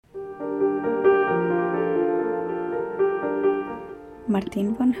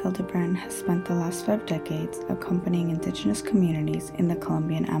Martin von Hildebrand has spent the last 5 decades accompanying indigenous communities in the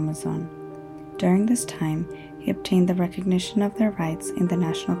Colombian Amazon. During this time, he obtained the recognition of their rights in the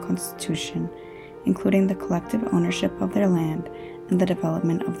national constitution, including the collective ownership of their land and the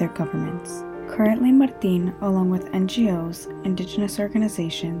development of their governments. Currently, Martin, along with NGOs, indigenous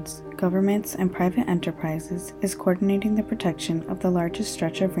organizations, governments, and private enterprises, is coordinating the protection of the largest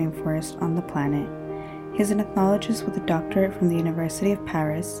stretch of rainforest on the planet. He is an ethnologist with a doctorate from the University of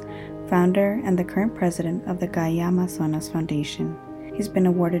Paris, founder and the current president of the Gaia Amazonas Foundation. He's been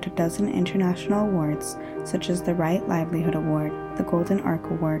awarded a dozen international awards, such as the Livelihood Award, the Golden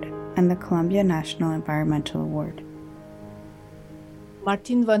Arc Award, and the Colombia National Environmental Award.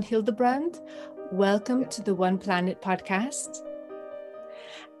 Martin von Hildebrand, welcome to the One Planet podcast.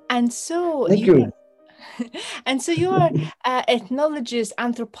 And so Thank you. And so you are ethnologist,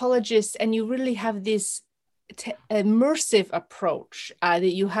 anthropologist, and you really have this immersive approach that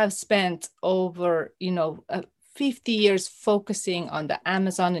you have spent over, 50 years focusing on the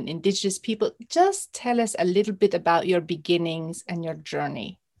Amazon and indigenous people. Just tell us a little bit about your beginnings and your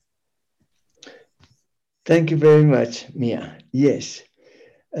journey. Thank you very much, Mia. Yes,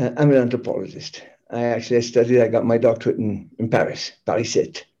 I'm an anthropologist. I got my doctorate in Paris, Paris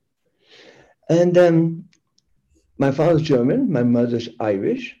 7. And my father's German, my mother's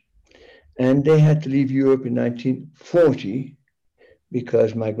Irish, and they had to leave Europe in 1940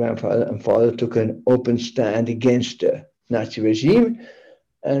 because my grandfather and father took an open stand against the Nazi regime.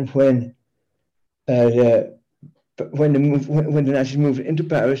 And when the Nazis moved into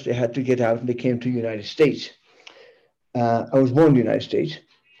Paris, they had to get out and they came to the United States. I was born in the United States.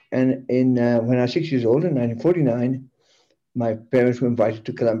 And when I was 6 years old, in 1949, my parents were invited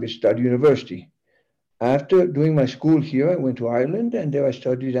to Columbia to study university. After doing my school here, I went to Ireland, and there I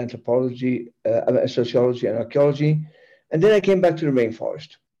studied anthropology, sociology, and archaeology. And then I came back to the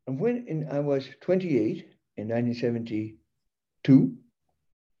rainforest. And when I was 28, in 1972,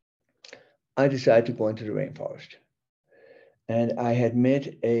 I decided to go into the rainforest. And I had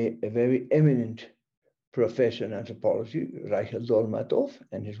met a very eminent professor in anthropology, Rachel Dolmatov,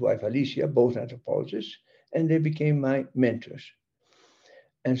 and his wife Alicia, both anthropologists, and they became my mentors.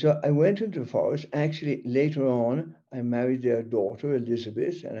 And so I went into the forest. Actually, later on, I married their daughter,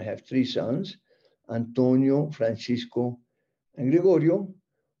 Elizabeth, and I have 3 sons, Antonio, Francisco, and Gregorio,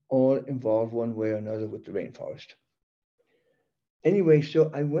 all involved one way or another with the rainforest. Anyway,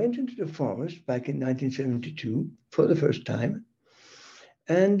 so I went into the forest back in 1972 for the first time.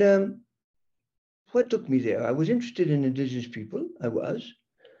 And what took me there? I was interested in indigenous people.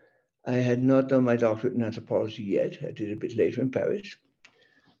 I had not done my doctorate in anthropology yet. I did it a bit later in Paris.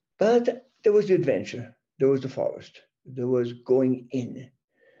 But there was the adventure. There was the forest. There was going in.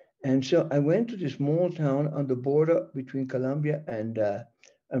 And so I went to this small town on the border between Colombia and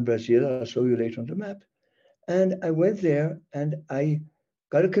Brazil. I'll show you later on the map. And I went there and I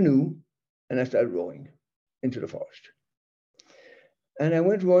got a canoe and I started rowing into the forest. And I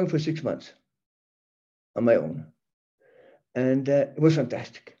went rowing for 6 months on my own. And it was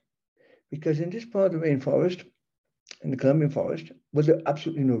fantastic because in this part of the rainforest, in the Colombian forest, well, there are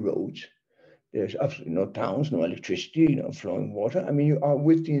absolutely no roads. There's absolutely no towns, no electricity, no flowing water. I mean, you are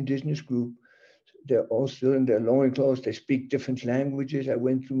with the indigenous group. They're all still in their loincloths. They speak different languages. I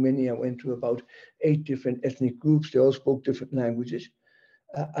went through about 8 different ethnic groups. They all spoke different languages.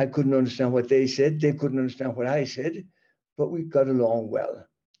 I couldn't understand what they said. They couldn't understand what I said, but we got along well.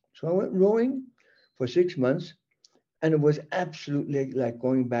 So I went rowing for 6 months, and it was absolutely like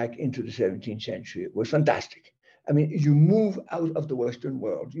going back into the 17th century. It was fantastic. I mean, you move out of the Western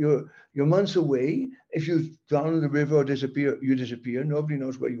world. You're months away. If you drown in the river or disappear, you disappear. Nobody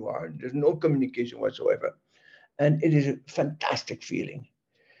knows where you are. There's no communication whatsoever. And it is a fantastic feeling.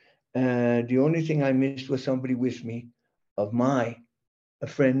 The only thing I missed was somebody with me of a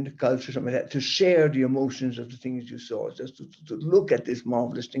friend, culture, something like that, to share the emotions of the things you saw, just to look at this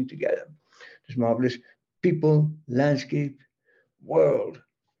marvelous thing together, this marvelous people, landscape, world.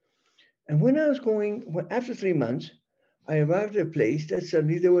 And when I was after 3 months, I arrived at a place that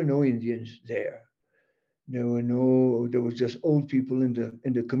suddenly there were no Indians there. There was just old people in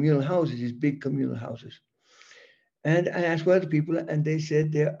the communal houses, these big communal houses. And I asked where are the people, and they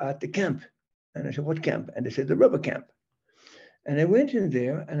said they're at the camp. And I said, what camp? And they said the rubber camp. And I went in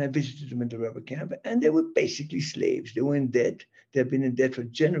there and I visited them in the rubber camp, and they were basically slaves. They were in debt. They've been in debt for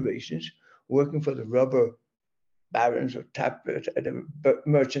generations, working for the rubber barons or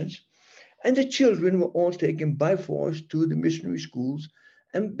merchants. And the children were all taken by force to the missionary schools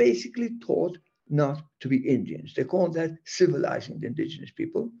and basically taught not to be Indians. They called that civilizing the indigenous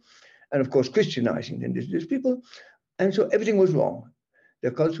people, and of course, Christianizing the indigenous people. And so everything was wrong.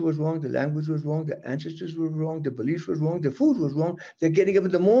 Their culture was wrong, the language was wrong, their ancestors were wrong, their beliefs was wrong, their food was wrong, their getting up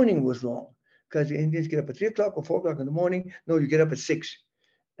in the morning was wrong. Because the Indians get up at 3 o'clock or 4 o'clock in the morning. No, you get up at 6.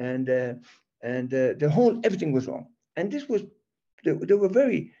 And the whole, everything was wrong. And this was, they were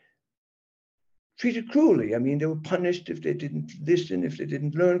very treated cruelly. I mean, they were punished if they didn't listen, if they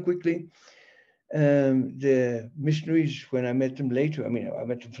didn't learn quickly. The missionaries, when I met them later, I mean, I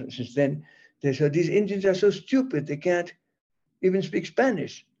met them since then, they said, these Indians are so stupid, they can't even speak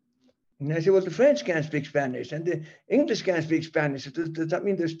Spanish. And I said, well, the French can't speak Spanish, and the English can't speak Spanish. Does that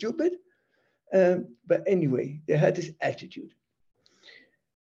mean they're stupid? But anyway, they had this attitude.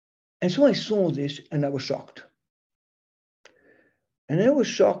 And so I saw this, and I was shocked. And I was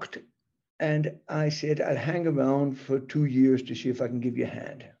shocked, and I said, I'll hang around for 2 years to see if I can give you a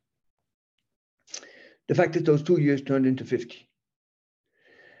hand. The fact that those 2 years turned into 50.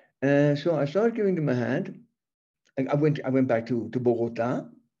 So I started giving them a hand. I went back to Bogota,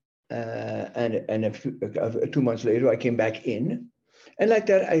 and 2 months later, I came back in. And like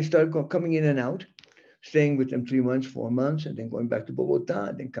that, I started coming in and out, staying with them 3 months, 4 months, and then going back to Bogota,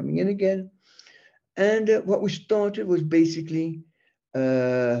 and then coming in again. And what we started was basically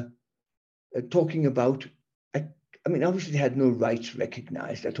talking about, I mean, obviously they had no rights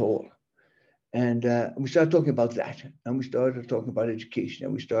recognized at all. And we started talking about that. And we started talking about education.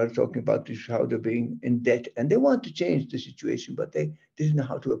 And we started talking about this, how they're being in debt. And they want to change the situation, but they didn't know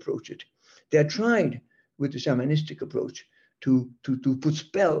how to approach it. They had tried with the shamanistic approach to put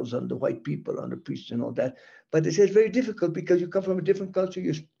spells on the white people, on the priests and all that. But they said it's very difficult because you come from a different culture,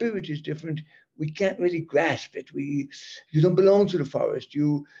 your spirit is different. We can't really grasp it. You don't belong to the forest.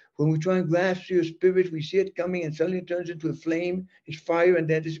 When we try and grasp your spirit, we see it coming and suddenly it turns into a flame, it's fire, and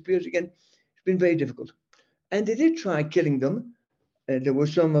then disappears again. It's been very difficult. And they did try killing them. There were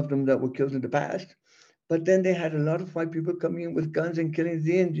some of them that were killed in the past. But then they had a lot of white people coming in with guns and killing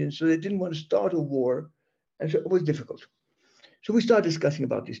the Indians. So they didn't want to start a war. And so it was difficult. So we started discussing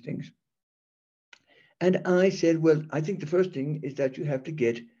about these things. And I said, well, I think the first thing is that you have to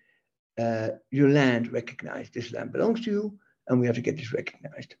get your land recognized. This land belongs to you, and we have to get this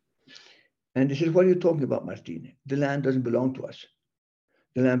recognized. And they said, what are you talking about, Martin? The land doesn't belong to us.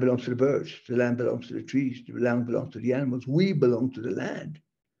 The land belongs to the birds. The land belongs to the trees. The land belongs to the animals. We belong to the land.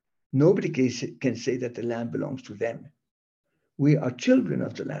 Nobody can say that the land belongs to them. We are children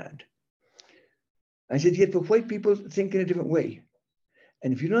of the land. I said, yet, but white people think in a different way.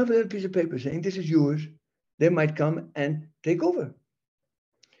 And if you don't have a little piece of paper saying this is yours, they might come and take over.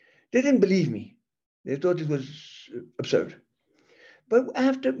 They didn't believe me. They thought it was absurd. But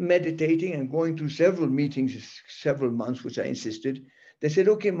after meditating and going through several meetings, several months, which I insisted, they said,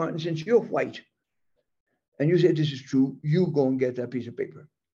 okay, Martin, since you're white and you say this is true, you go and get that piece of paper.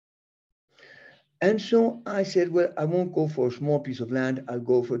 And so I said, well, I won't go for a small piece of land. I'll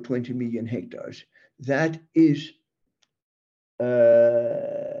go for 20 million hectares. That is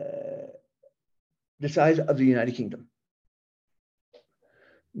the size of the United Kingdom.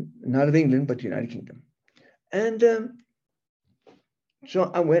 Not of England, but the United Kingdom. And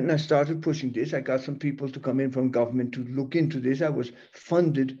so I went and I started pushing this. I got some people to come in from government to look into this. I was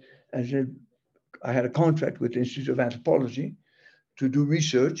funded I had a contract with the Institute of Anthropology to do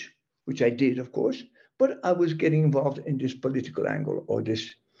research, which I did, of course, but I was getting involved in this political angle or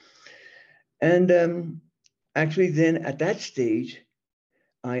this. And actually then at that stage,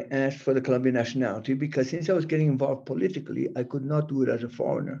 I asked for the Colombian nationality because since I was getting involved politically, I could not do it as a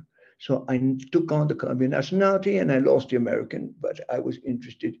foreigner. So I took on the Colombian nationality and I lost the American, but I was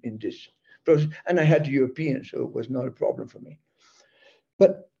interested in this process. And I had the European, so it was not a problem for me.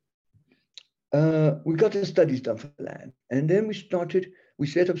 But we got the studies done for the land. And then we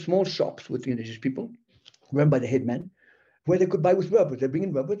set up small shops with the indigenous people, run by the headman, where they could buy with rubber. They bring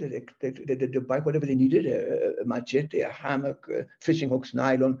in rubber, they buy whatever they needed, a machete, a hammock, fishing hooks,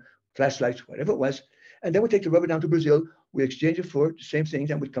 nylon, flashlights, whatever it was. And then we take the rubber down to Brazil, we exchange it for the same things,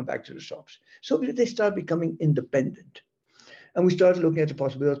 and we'd come back to the shops. So they started becoming independent. And we started looking at the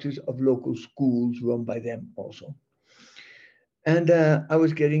possibilities of local schools run by them also. And I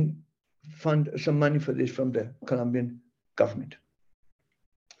was getting some money for this from the Colombian government.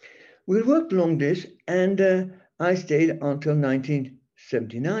 We worked along this, and I stayed until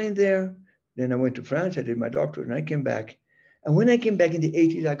 1979 there. Then I went to France, I did my doctorate, and I came back. And when I came back in the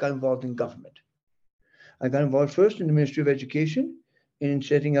 80s, I got involved in government. I got involved first in the Ministry of Education in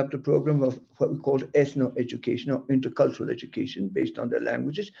setting up the program of what we called ethno-education or intercultural education based on their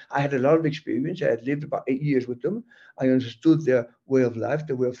languages. I had a lot of experience. I had lived about 8 years with them. I understood their way of life,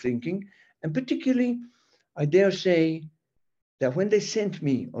 their way of thinking. And particularly, I dare say, that when they sent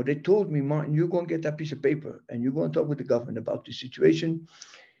me, or they told me, Martin, you go and get that piece of paper and you go and talk with the government about the situation,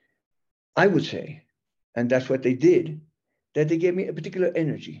 I would say, and that's what they did, that they gave me a particular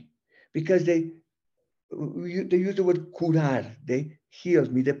energy, because they used the word curar. They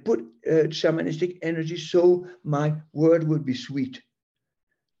healed me. They put shamanistic energy so my word would be sweet,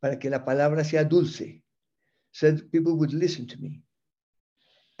 para que la palabra sea dulce, so that people would listen to me.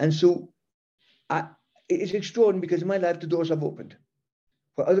 And so it's extraordinary, because in my life, the doors have opened.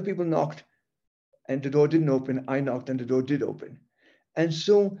 Where other people knocked and the door didn't open, I knocked and the door did open. And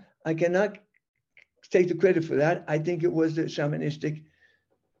so I cannot take the credit for that. I think it was the shamanistic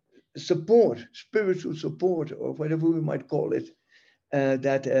support, spiritual support, or whatever we might call it,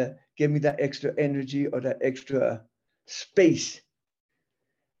 that gave me that extra energy or that extra space.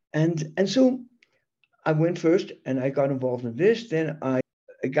 And so I went first and I got involved in this. Then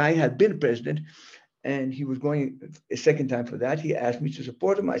a guy had been president and he was going a second time for that. He asked me to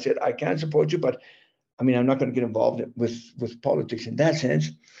support him. I said, I can't support you, but I mean, I'm not going to get involved with politics in that sense.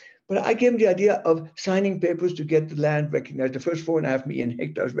 But I gave him the idea of signing papers to get the land recognized, the first 4.5 million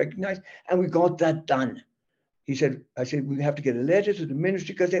hectares recognized, and we got that done. I said, we have to get a letter to the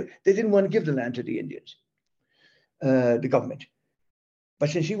ministry, because they didn't want to give the land to the Indians, the government. But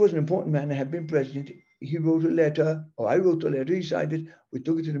since he was an important man and had been president, he wrote a letter, or I wrote a letter, he signed it, we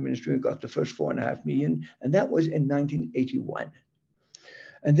took it to the ministry and got the first 4.5 million, and that was in 1981.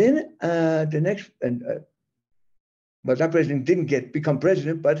 And then but that president didn't become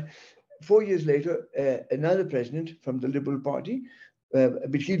president, but 4 years later, another president from the Liberal Party,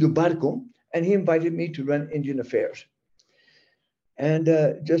 Hildebrand, and he invited me to run Indian affairs. And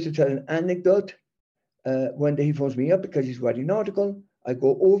just to tell an anecdote, one day he phones me up because he's writing an article. I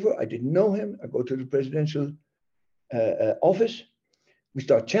go over, I didn't know him. I go to the presidential office. We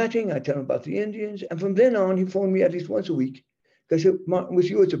start chatting. I tell him about the Indians. And from then on, he phoned me at least once a week, because he said, Martin,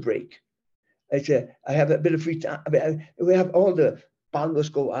 with you, it's a break. I said, I have a bit of free time. I mean, we have all the Palo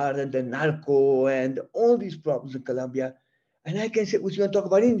Escobar and the narco and all these problems in Colombia. And I can sit with you and talk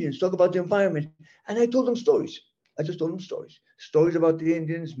about Indians, talk about the environment. And I told them stories. I just told them stories about the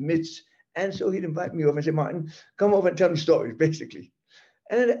Indians, myths. And so he'd invite me over and say, Martin, come over and tell me stories, basically.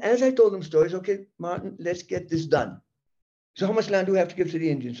 And as I told them stories, okay, Martin, let's get this done. So how much land do we have to give to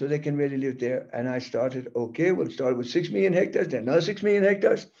the Indians so they can really live there? And I started, okay, we'll start with 6 million hectares, then another 6 million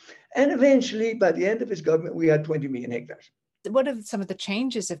hectares. And eventually, by the end of his government, we had 20 million hectares. What have some of the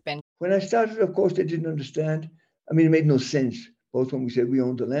changes have been? When I started, of course, they didn't understand. I mean, it made no sense, both when we said we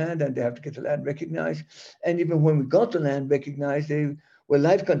own the land and they have to get the land recognized. And even when we got the land recognized,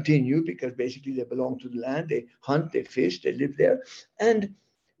 life continued, because basically they belong to the land. They hunt, they fish, they live there. And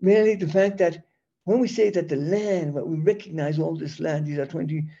really the fact that when we say that the land, when we recognize all this land, these are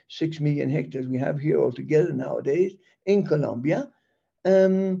 26 million hectares we have here altogether nowadays in Colombia,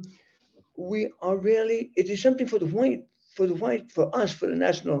 we are really, it is something for us, for the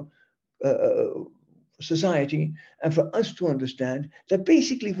national society, and for us to understand that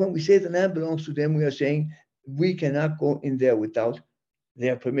basically when we say the land belongs to them, we are saying we cannot go in there without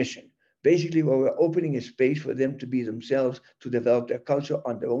their permission. Basically, we're opening a space for them to be themselves, to develop their culture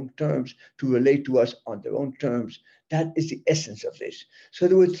on their own terms, to relate to us on their own terms. That is the essence of this. So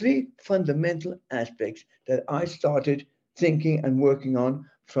there were 3 fundamental aspects that I started thinking and working on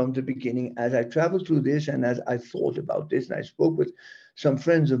from the beginning as I traveled through this and as I thought about this. And I spoke with some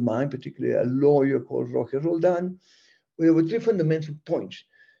friends of mine, particularly a lawyer called Roque Roldan. There were 3 fundamental points.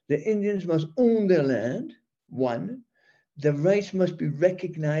 The Indians must own their land, 1. The rights must be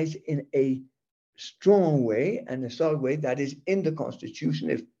recognized in a strong way and a solid way, that is in the Constitution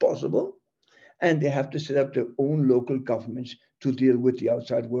if possible. And they have to set up their own local governments to deal with the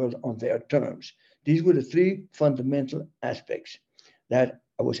outside world on their terms. These were the 3 fundamental aspects that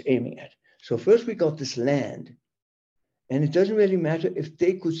I was aiming at. So first we got this land. And it doesn't really matter if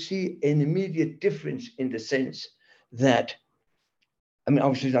they could see an immediate difference in the sense that, I mean,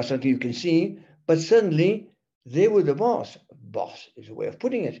 obviously it's not something you can see, but suddenly they were the boss. Boss is a way of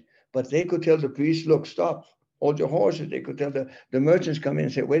putting it. But they could tell the priest, look, stop, hold your horses. They could tell the merchants come in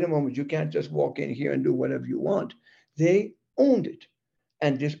and say, wait a moment, you can't just walk in here and do whatever you want. They owned it.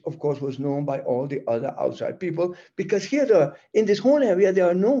 And this, of course, was known by all the other outside people, because here, in this whole area, there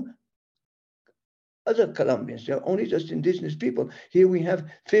are no other Colombians. There are only just indigenous people. Here we have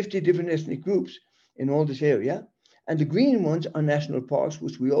 50 different ethnic groups in all this area. And the green ones are national parks,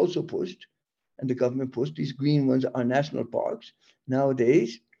 which we also pushed. And the government pushed. These green ones are national parks.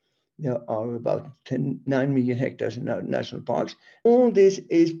 Nowadays, there are about 9 million hectares in national parks. All this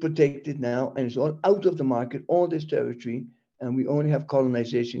is protected now, and it's all out of the market, all this territory, and we only have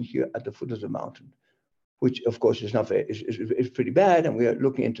colonization here at the foot of the mountain. which of course is not very, is pretty bad, and we are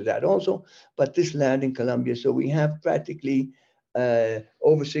looking into that also. But this land in Colombia, so we have practically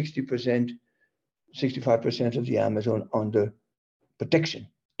over 60%, 65% of the Amazon under protection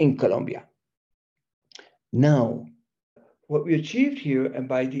in Colombia. Now, what we achieved here, and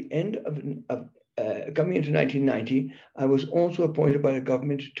by the end of coming into 1990, I was also appointed by the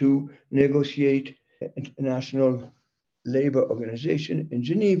government to negotiate International Labor Organization in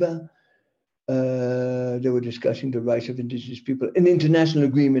Geneva. They were discussing the rights of indigenous people, an international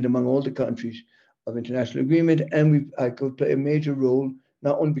agreement among all the countries of international agreement, and I could play a major role,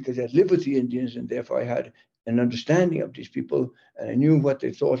 not only because I lived with the Indians and therefore I had an understanding of these people and I knew what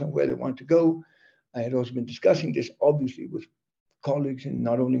they thought and where they want to go. I had also been discussing this obviously with colleagues in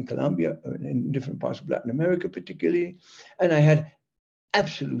not only in Colombia, in different parts of Latin America particularly, and I had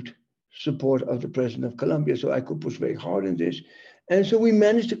absolute support of the president of Colombia, so I could push very hard in this. And so we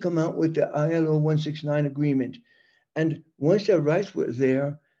managed to come out with the ILO 169 agreement. And once their rights were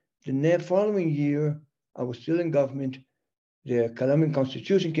there, the following year, I was still in government, the Colombian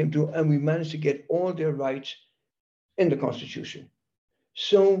constitution came through, and we managed to get all their rights in the constitution.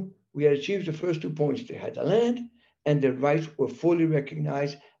 So we had achieved the first 2 points. They had the land, and their rights were fully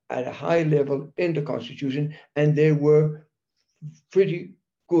recognized at a high level in the constitution, and they were pretty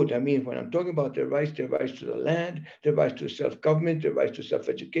good. I mean, when I'm talking about their rights to the land, their rights to self-government, their rights to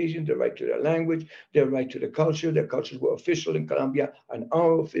self-education, their right to their language, their right to the culture. Their cultures were official in Colombia and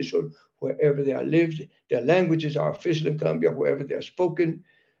are official wherever they are lived. Their languages are official in Colombia wherever they are spoken.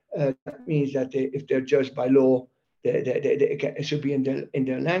 That means that if they're judged by law, they should be in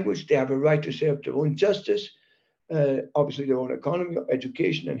their language. They have a right to set up their own justice, obviously their own economy,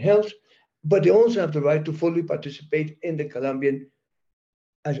 education, and health. But they also have the right to fully participate in the Colombian,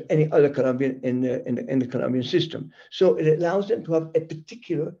 as any other Colombian in the Colombian system. So it allows them to have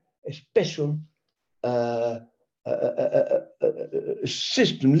a special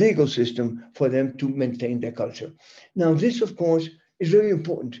legal system for them to maintain their culture. Now, this, of course, is very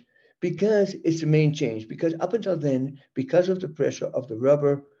important because it's the main change. Because up until then, because of the pressure of the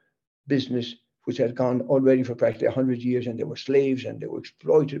rubber business, which had gone already for practically 100 years, and they were slaves and they were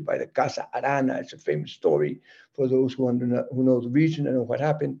exploited by the Casa Arana. It's a famous story for those who know the region and know what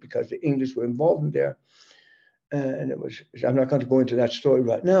happened, because the English were involved in there. And I'm not going to go into that story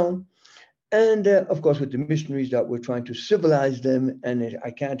right now. And of course, with the missionaries that were trying to civilize them, and I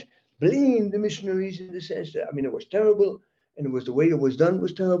can't blame the missionaries in the sense that, I mean, it was terrible, and it was the way it was done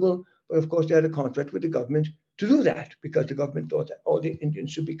was terrible. But of course, they had a contract with the government to do that, because the government thought that all the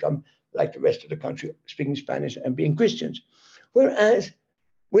Indians should become like the rest of the country, speaking Spanish and being Christians. Whereas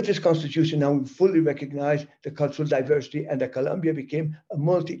with this constitution, now we fully recognize the cultural diversity, and that Colombia became a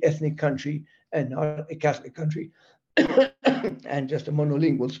multi-ethnic country and not a Catholic country and just a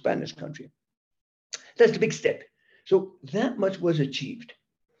monolingual Spanish country. That's the big step. So that much was achieved.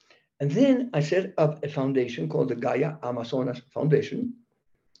 And then I set up a foundation called the Gaia Amazonas Foundation.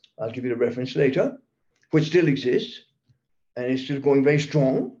 I'll give you the reference later, which still exists and is still going very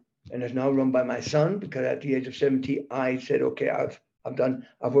strong, and is now run by my son, because at the age of 70, I said, okay, I've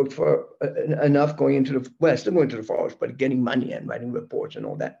worked for enough going into still going to the forest, but getting money and writing reports and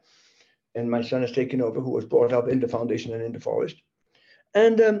all that. And my son has taken over, who was brought up in the foundation and in the forest.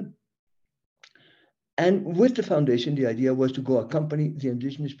 And with the foundation, the idea was to go accompany the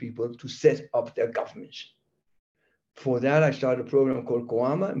indigenous people to set up their governments. For that, I started a program called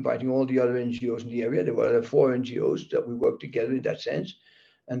Coama, inviting all the other NGOs in the area. There were 4 NGOs that we worked together in that sense,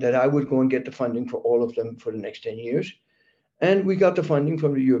 and that I would go and get the funding for all of them for the next 10 years. And we got the funding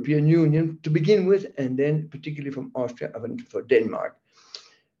from the European Union to begin with, and then particularly from Austria and for Denmark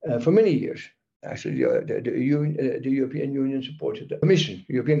for many years. Actually, the European Union supported the Commission.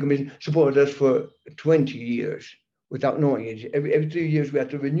 The European Commission supported us for 20 years without knowing it. Every 3 years we had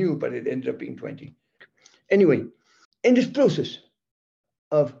to renew, but it ended up being 20. Anyway, in this process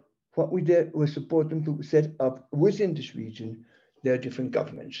of what we did was support them to set up within this region their different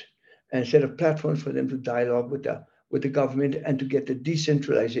governments, and set up platforms for them to dialogue with the government, and to get the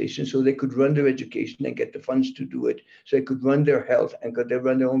decentralization, so they could run their education and get the funds to do it, so they could run their health and could they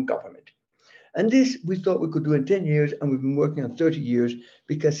run their own government. And this we thought we could do in 10 years, and we've been working on 30 years,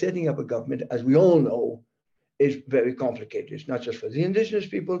 because setting up a government, as we all know, is very complicated. It's not just for the indigenous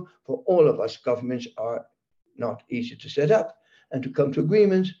people, for all of us, governments are not easy to set up and to come to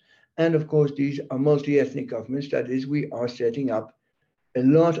agreements. And of course, these are multi-ethnic governments. That is, we are setting up a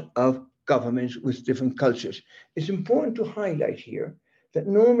lot of governments with different cultures. It's important to highlight here that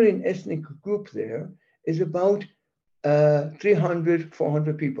normally an ethnic group there is about 300,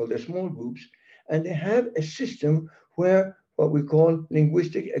 400 people. They're small groups, and they have a system where what we call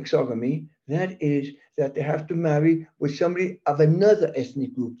linguistic exogamy. That is that they have to marry with somebody of another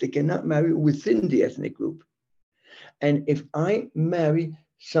ethnic group. They cannot marry within the ethnic group. And if I marry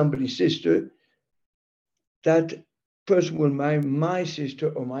somebody's sister, that person will marry my sister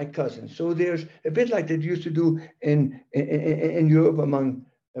or my cousin. So there's a bit like they used to do in Europe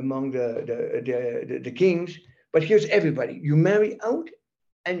among the kings. But here's everybody. You marry out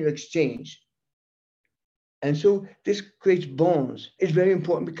and you exchange. And so this creates bonds. It's very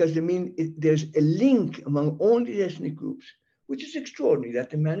important because there's a link among all these ethnic groups, which is extraordinary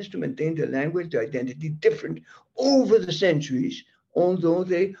that they managed to maintain their language, their identity different over the centuries, although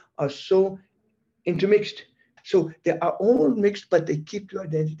they are so intermixed. So they are all mixed, but they keep their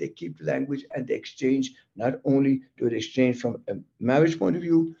identity, they keep the language, and they exchange. Not only do they exchange from a marriage point of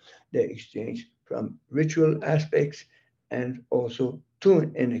view, they exchange from ritual aspects and also to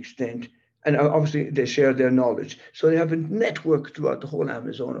an extent. And obviously, they share their knowledge. So they have a network throughout the whole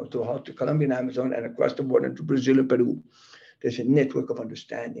Amazon, or throughout the Colombian Amazon, and across the border to Brazil and Peru. There's a network of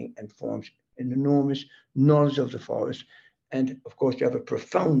understanding and forms an enormous knowledge of the forest. And of course, they have a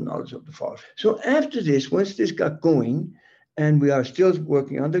profound knowledge of the forest. So after this, once this got going, and we are still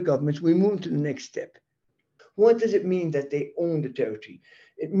working under governments, we move to the next step. What does it mean that they own the territory?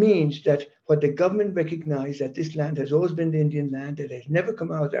 It means that what the government recognized that this land has always been the Indian land, that it has never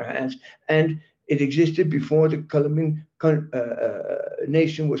come out of their hands, and it existed before the Colombian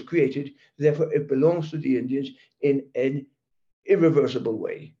nation was created. Therefore, it belongs to the Indians in an irreversible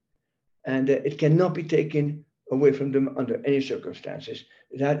way. And it cannot be taken away from them under any circumstances.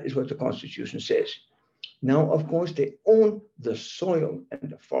 That is what the Constitution says. Now, of course, they own the soil and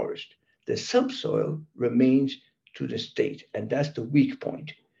the forest. The subsoil remains to the state, and that's the weak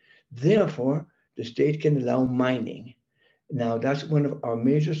point. Therefore, the state can allow mining. Now, that's one of our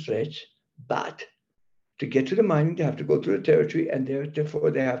major threats, but to get to the mining, they have to go through the territory, and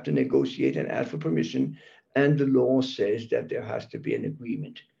therefore they have to negotiate and ask for permission, and the law says that there has to be an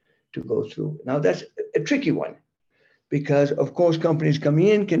agreement to go through. Now, that's a tricky one, because, of course, companies coming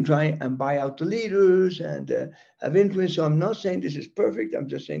in can try and buy out the leaders and have influence. So I'm not saying this is perfect. I'm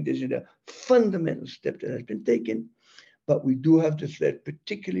just saying this is a fundamental step that has been taken. But we do have the threat,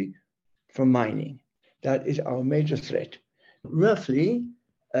 particularly from mining. That is our major threat. Roughly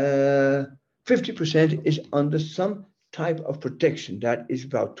 50% is under some type of protection. That is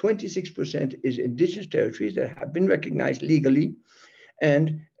about 26% is indigenous territories that have been recognized legally,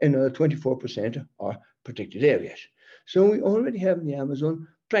 and another 24% are protected areas. So we already have in the Amazon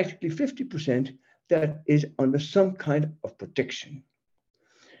practically 50% that is under some kind of protection.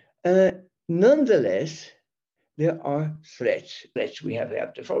 Nonetheless, there are threats. We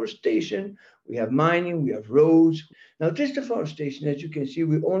have deforestation, we have mining, we have roads. Now, this deforestation, as you can see,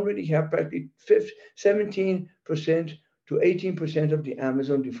 we already have practically 17% to 18% of the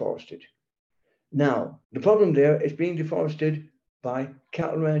Amazon deforested. Now, the problem there is being deforested by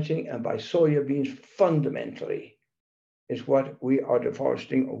cattle ranching and by soya beans fundamentally. Is what we are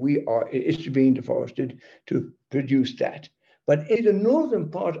deforesting, or is being deforested to produce that. But in the northern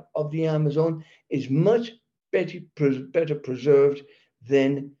part of the Amazon is much better preserved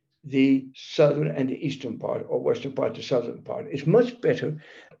than the southern and the eastern part, or western part, the southern part. It's much better.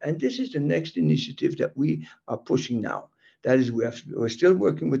 And this is the next initiative that we are pushing now. That is, we're still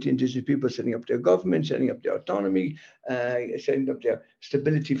working with the indigenous people, setting up their government, setting up their autonomy, setting up their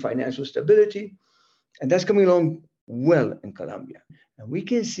stability, financial stability. And that's coming along well in Colombia. And we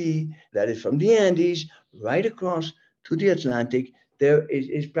can see that it's from the Andes right across to the Atlantic, there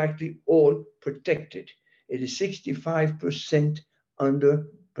is practically all protected. It is 65% under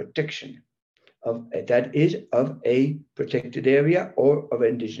protection of a protected area or of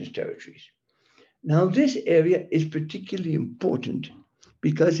indigenous territories. Now, this area is particularly important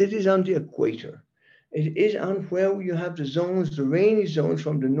because it is on the equator. It is on where you have the zones, the rainy zones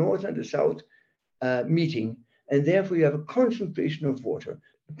from the north and the south meeting, and therefore you have a concentration of water.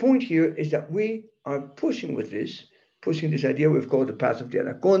 The point here is that we are pushing this idea. We've called the Path of the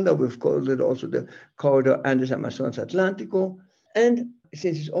Anaconda, we've called it also the Corridor Andes Amazonas Atlántico, and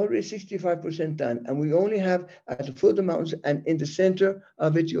since it's already 65% done, and we only have at the foot of the mountains, and in the center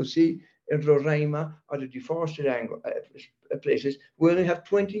of it, you'll see in Roraima are the deforested places, we only have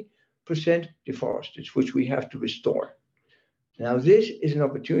 20% deforested, which we have to restore. Now, this is an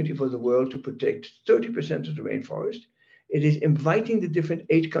opportunity for the world to protect 30% of the rainforest. It is inviting the different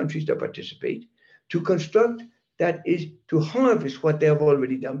 8 countries that participate to construct that is to harvest what they have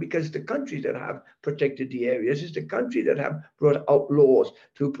already done, because the countries that have protected the areas is the country that have brought out laws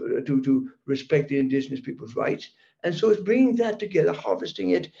to respect the indigenous people's rights. And so it's bringing that together, harvesting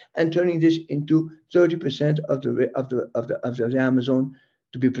it, and turning this into 30% of the Amazon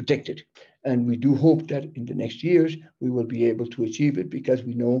to be protected. And we do hope that in the next years we will be able to achieve it, because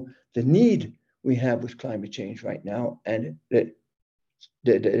we know the need we have with climate change right now, and the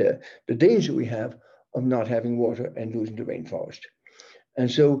danger we have of not having water and losing the rainforest. And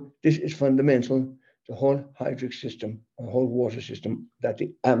so this is fundamental, the whole hydric system, the whole water system that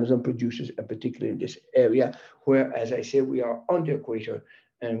the Amazon produces, and particularly in this area where, as I say, we are on the equator,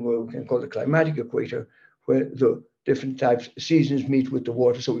 and where we can call the climatic equator, where the different types of seasons meet with the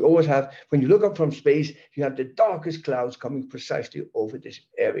water. So we always have, when you look up from space, you have the darkest clouds coming precisely over this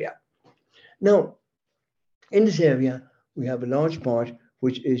area. Now, in this area, we have a large part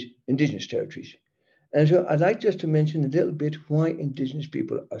which is indigenous territories. And so I'd like just to mention a little bit why indigenous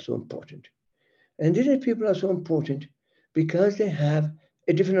people are so important. Indigenous people are so important because they have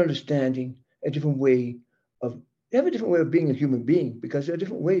a different understanding, a different way of, they have a different way of being a human being, because there are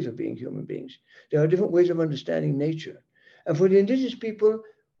different ways of being human beings. There are different ways of understanding nature. And for the indigenous people,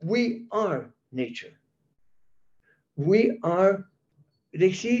 we are nature. We are,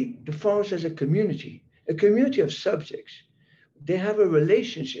 they see the forest as a community of subjects. They have a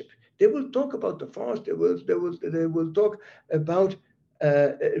relationship. They will talk about the forest. They will talk about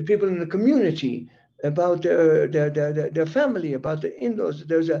people in the community, about their family, about the in-laws.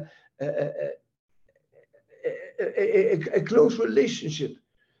 There's a close relationship,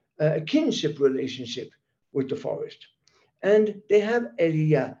 a kinship relationship with the forest. And they have a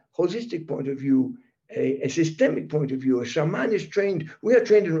holistic point of view, a systemic point of view. A shaman is trained. We are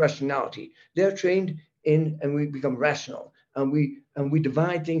trained in rationality. They are trained in, and we become rational. And we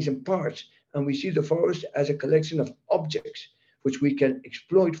divide things in parts, and we see the forest as a collection of objects which we can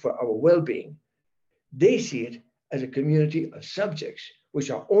exploit for our well-being. They see it as a community of subjects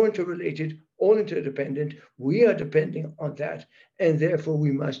which are all interrelated, all interdependent. We are depending on that, and therefore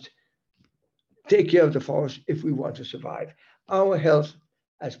we must take care of the forest if we want to survive. Our health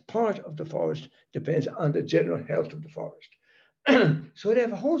as part of the forest depends on the general health of the forest. So they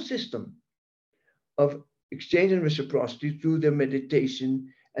have a whole system of exchange and reciprocity through their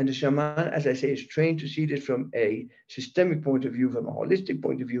meditation. And the shaman, as I say, is trained to see this from a systemic point of view, from a holistic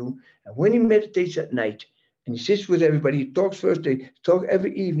point of view. And when he meditates at night, and he sits with everybody, he talks first, they talk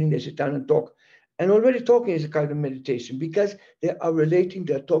every evening, they sit down and talk. And already talking is a kind of meditation, because they are relating,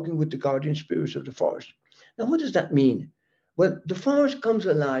 they're talking with the guardian spirits of the forest. Now, what does that mean? Well, the forest comes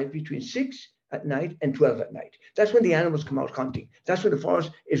alive between 6 at night and 12 at night. That's when the animals come out hunting. That's when the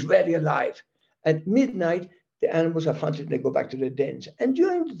forest is very alive. At midnight, the animals have hunted and they go back to their dens. And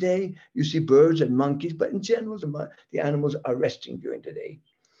during the day, you see birds and monkeys, but in general, the animals are resting during the day.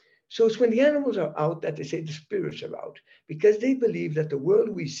 So it's when the animals are out that they say the spirits are out, because they believe that the world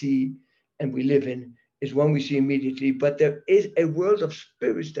we see and we live in is one we see immediately, but there is a world of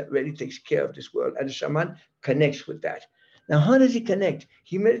spirits that really takes care of this world, and the shaman connects with that. Now, how does he connect?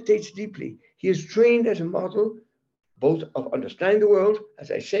 He meditates deeply. He is trained as a model both of understanding the world, as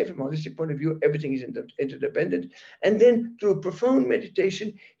I say, from a holistic point of view, everything is interdependent. And then through a profound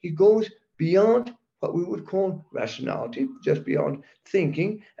meditation, he goes beyond what we would call rationality, just beyond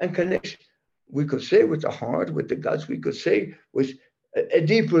thinking, and connects, we could say, with the heart, with the guts, we could say, with a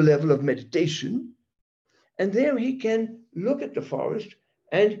deeper level of meditation. And there he can look at the forest,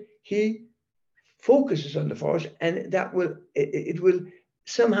 and he focuses on the forest, and that will, it will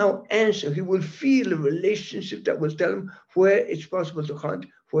somehow answer. He will feel a relationship that will tell him where it's possible to hunt,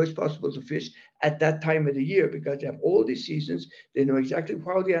 where it's possible to fish at that time of the year, because they have all these seasons. They know exactly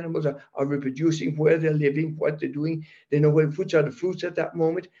how the animals are reproducing, where they're living, what they're doing. They know which are the fruits at that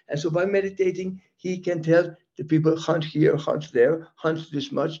moment. And so by meditating, he can tell the people, hunt here, hunt there, hunt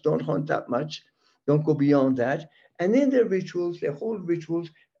this much, don't hunt that much, don't go beyond that. And then their rituals, their whole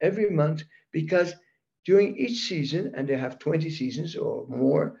rituals every month, because during each season, and they have 20 seasons or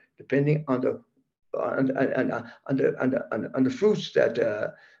more, depending on the fruits that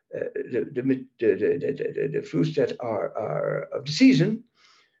the fruits that are of the season.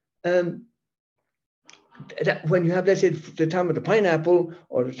 That when you have, let's say, the time of the pineapple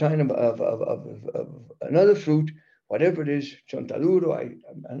or the time of another fruit, whatever it is, chantaluro,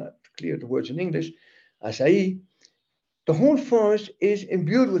 I'm not clear the words in English, acai. The whole forest is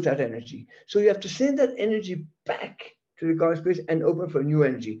imbued with that energy. So you have to send that energy back to the garden space and open for new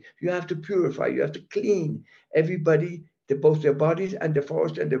energy. You have to purify, you have to clean everybody, both their bodies and the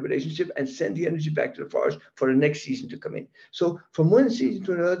forest and their relationship, and send the energy back to the forest for the next season to come in. So from one season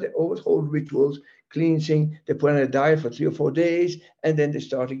to another, they always hold rituals, cleansing, they put on a diet for 3 or 4 days, and then they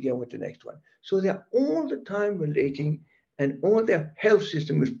start again with the next one. So they're all the time relating, and all their health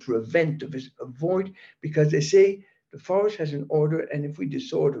system is preventive, is avoid, because they say the forest has an order, and if we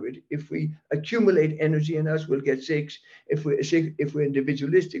disorder it, if we accumulate energy in us, we'll get sick. If we're sick, if we're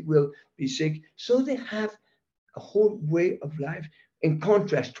individualistic, we'll be sick. So they have a whole way of life in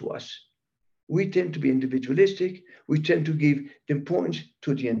contrast to us. We tend to be individualistic. We tend to give the importance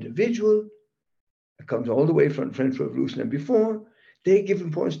to the individual. It comes all the way from the French Revolution and before. They give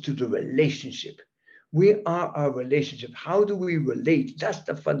importance to the relationship. We are our relationship. How do we relate? That's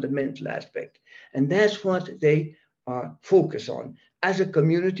the fundamental aspect. And that's what they are focused on as a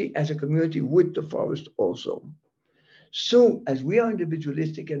community with the forest also. So as we are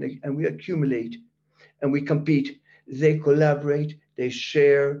individualistic and we accumulate and we compete, they collaborate, they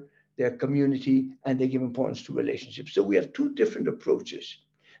share their community, and they give importance to relationships. So we have two different approaches.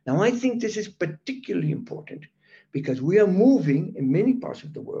 Now, I think this is particularly important because we are moving in many parts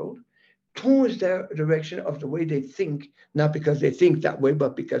of the world towards their direction of the way they think, not because they think that way,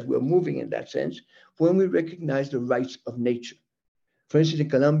 but because we're moving in that sense, when we recognize the rights of nature. For instance, in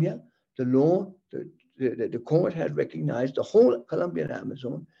Colombia, the law, the court had recognized the whole Colombian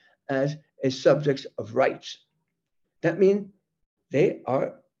Amazon as a subject of rights. That means they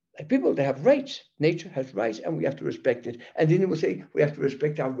are like people, they have rights. Nature has rights, and we have to respect it. And then it will say we have to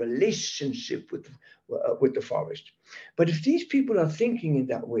respect our relationship with the forest. But if these people are thinking in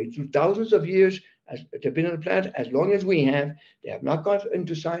that way through thousands of years, as they've been on the planet, as long as we have, they have not got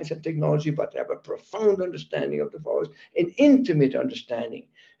into science and technology, but they have a profound understanding of the forest, an intimate understanding.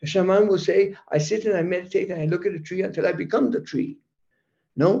 A shaman will say, I sit and I meditate and I look at a tree until I become the tree.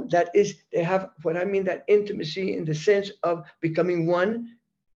 No, that is, they have what I mean, that intimacy in the sense of becoming one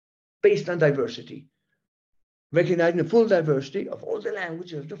based on diversity, recognizing the full diversity of all the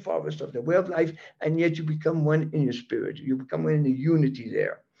languages of the forest, of the way of life, and yet you become one in your spirit. You become one in the unity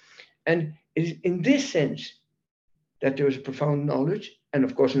there. And it is in this sense that there is a profound knowledge, and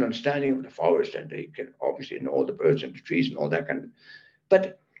of course an understanding of the forest, and they can obviously know all the birds and the trees and all that kind of,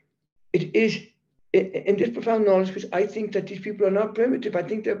 but it is in this profound knowledge, because I think that these people are not primitive. I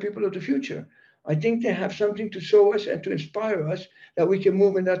think they're people of the future. I think they have something to show us and to inspire us that we can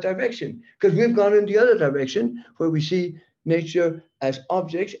move in that direction, because we've gone in the other direction where we see nature as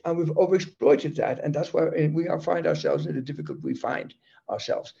objects and we've overexploited that. And that's why we find ourselves in the difficulty we find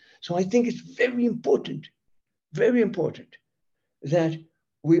ourselves. So I think it's very important that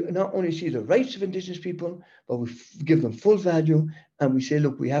we not only see the rights of indigenous people, but we give them full value. And we say,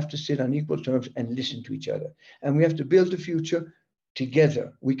 look, we have to sit on equal terms and listen to each other. And we have to build the future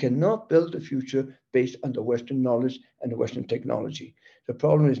together. We cannot build the future based on the Western knowledge and the Western technology. The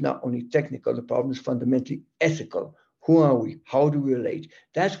problem is not only technical, the problem is fundamentally ethical. Who are we? How do we relate?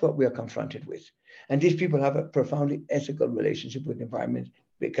 That's what we are confronted with. And these people have a profoundly ethical relationship with the environment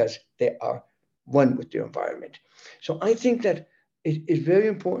because they are one with the environment. So I think that it is very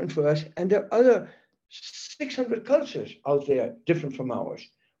important for us. And there are other 600 cultures out there different from ours.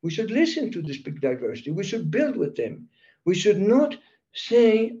 We should listen to this big diversity. We should build with them. We should not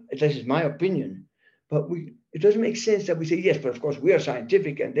say, this is my opinion, but it doesn't make sense that we say, yes, but of course we are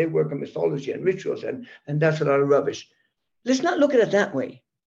scientific and they work on mythology and rituals and that's a lot of rubbish. Let's not look at it that way.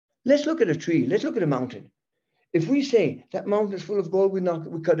 Let's look at a tree. Let's look at a mountain. If we say that mountain is full of gold,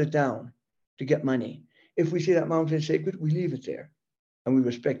 we cut it down to get money. If we say that mountain is sacred, we leave it there and we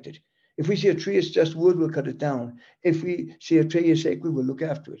respect it. If we see a tree is just wood, we'll cut it down. If we see a tree is sacred, we'll look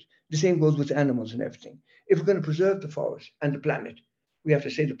after it. The same goes with animals and everything. If we're going to preserve the forest and the planet, we have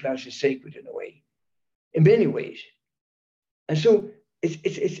to say the planet is sacred in a way, in many ways. And so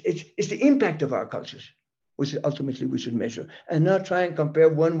it's the impact of our cultures, which ultimately we should measure, and not try and compare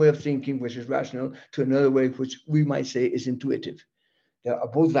one way of thinking, which is rational, to another way, which we might say is intuitive. They are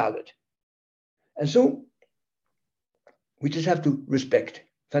both valid. And so we just have to respect.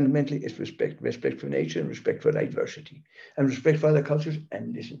 Fundamentally, it's respect for nature and respect for diversity and respect for other cultures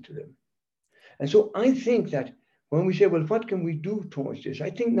and listen to them. And so I think that when we say, well, what can we do towards this? I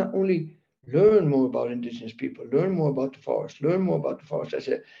think not only learn more about indigenous people, learn more about the forest, learn more about the forest as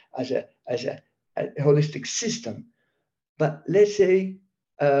a holistic system. But let's say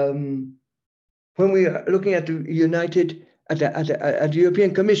when we are looking at the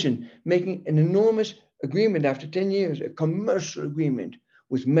European Commission making an enormous agreement after 10 years, a commercial agreement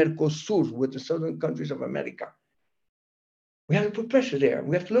with Mercosur, with the southern countries of America. We have to put pressure there.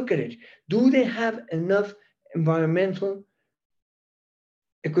 We have to look at it. Do they have enough environmental,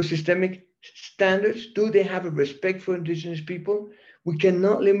 ecosystemic standards? Do they have a respect for indigenous people? We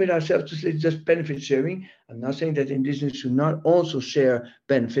cannot limit ourselves to say just benefit sharing. I'm not saying that indigenous should not also share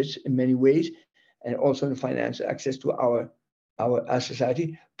benefits in many ways. and also in financial access to our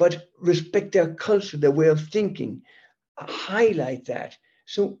society, but respect their culture, their way of thinking, highlight that.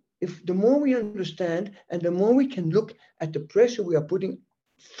 So if the more we understand and the more we can look at the pressure we are putting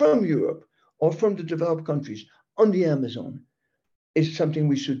from Europe or from the developed countries on the Amazon, is something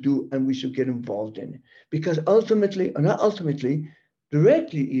we should do and we should get involved in. Because ultimately, or not ultimately,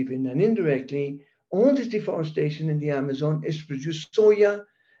 directly even and indirectly, all this deforestation in the Amazon is to produce soya,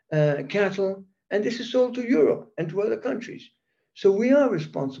 cattle, and this is sold to Europe and to other countries. So we are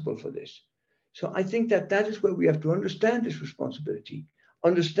responsible for this. So I think that that is where we have to understand this responsibility,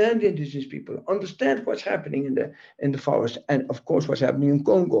 understand the indigenous people, understand what's happening in the forest, and of course what's happening in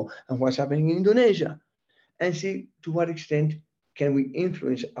Congo and what's happening in Indonesia, and see to what extent can we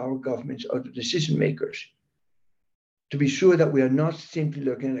influence our governments or the decision makers to be sure that we are not simply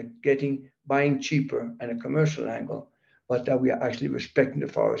looking at buying cheaper and a commercial angle, but that we are actually respecting the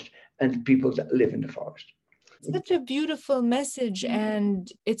forest and the people that live in the forest. Such a beautiful message, and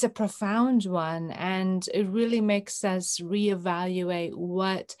it's a profound one, and it really makes us reevaluate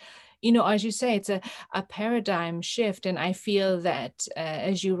what, as you say, it's a paradigm shift. And I feel that,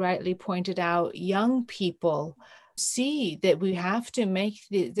 as you rightly pointed out, young people see that we have to make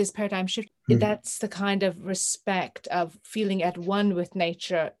this paradigm shift. That's the kind of respect of feeling at one with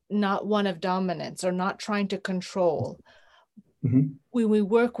nature, not one of dominance or not trying to control. When we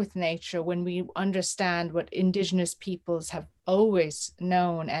work with nature, when we understand what indigenous peoples have always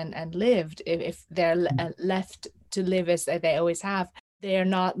known and lived, if they're left to live as they always have, they are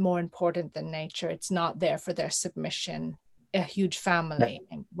not more important than nature. It's not there for their submission. A huge family,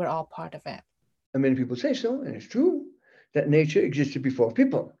 and we're all part of it. And many people say so, and it's true, that nature existed before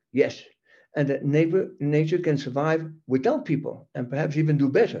people, yes. And that nature can survive without people and perhaps even do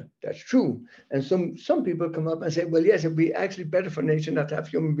better. That's true. And some people come up and say, well, yes, it'd be actually better for nature not to have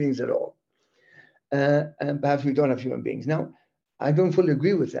human beings at all. And perhaps we don't have human beings. Now, I don't fully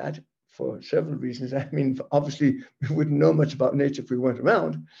agree with that for several reasons. I mean, obviously, we wouldn't know much about nature if we weren't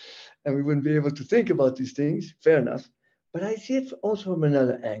around, and we wouldn't be able to think about these things. Fair enough. But I see it also from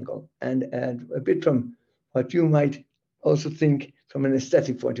another angle, and a bit from what you might also think from an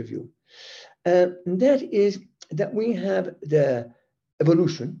aesthetic point of view. That is that we have the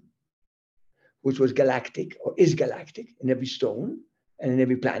evolution, which was galactic or is galactic in every stone and in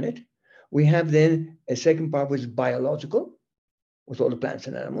every planet. We have then a second part, which is biological, with all the plants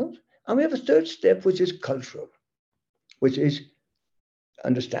and animals. And we have a third step, which is cultural, which is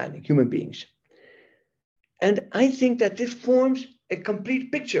understanding human beings. And I think that this forms a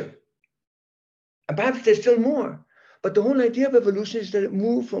complete picture. And perhaps there's still more. But the whole idea of evolution is that it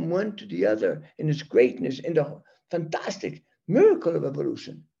moved from one to the other in its greatness, in the fantastic miracle of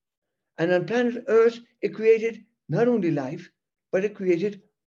evolution. And on planet Earth, it created not only life, but it created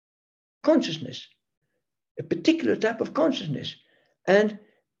consciousness, a particular type of consciousness. And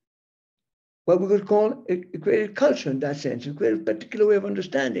what we would call, it created culture in that sense. It created a particular way of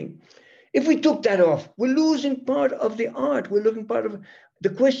understanding. If we took that off, we're losing part of the art. We're losing part of the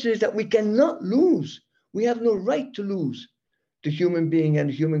question is that we cannot lose. We have no right to lose the human being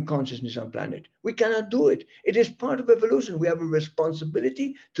and human consciousness on planet. We cannot do it. It is part of evolution. We have a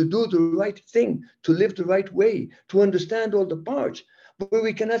responsibility to do the right thing, to live the right way, to understand all the parts. But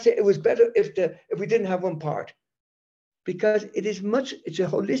we cannot say it was better if we didn't have one part. Because it's a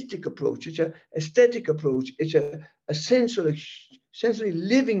holistic approach, it's an aesthetic approach, it's a sensually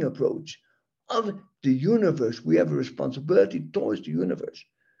living approach of the universe. We have a responsibility towards the universe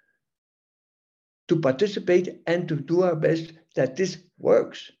to participate and to do our best that this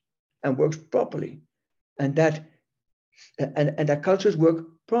works and works properly, and that cultures work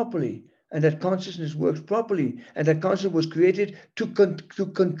properly, and that consciousness works properly, and that consciousness was created to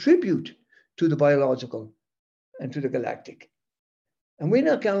contribute to the biological and to the galactic. And we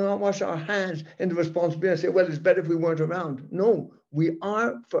not can wash our hands in the responsibility and say, well, it's better if we weren't around. No, we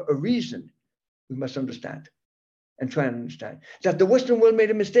are for a reason. We must understand and try and understand that the Western world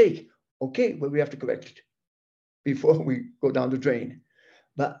made a mistake. Okay, well, we have to correct it before we go down the drain.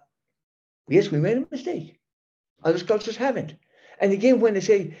 But yes, we made a mistake. Other cultures haven't. And again, when they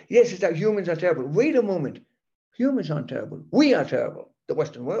say, yes, it's that humans are terrible. Wait a moment. Humans aren't terrible. We are terrible, the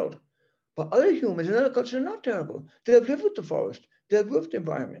Western world. But other humans in other cultures are not terrible. They have lived with the forest. They have lived with the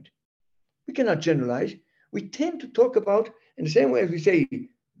environment. We cannot generalize. We tend to talk about, in the same way as we say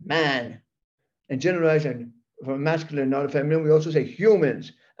man, and generalize and from masculine, not a feminine, we also say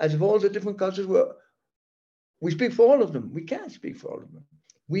humans, as if all the different cultures were, we speak for all of them. We can't speak for all of them.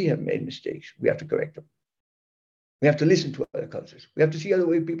 We have made mistakes. We have to correct them. We have to listen to other cultures. We have to see other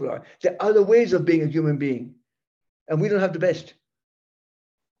ways people are. There are other ways of being a human being, and we don't have the best.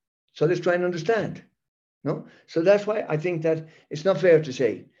 So let's try and understand. No? So that's why I think that it's not fair to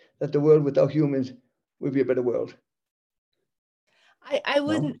say that the world without humans would be a better world. I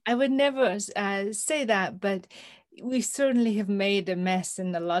would never say that, but we certainly have made a mess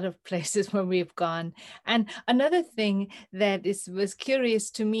in a lot of places where we've gone. And another thing that was curious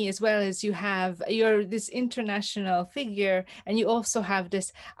to me as well is you're this international figure, and you also have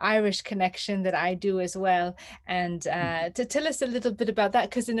this Irish connection that I do as well. And to tell us a little bit about that,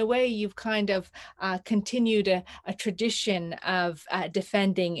 because in a way you've kind of continued a tradition of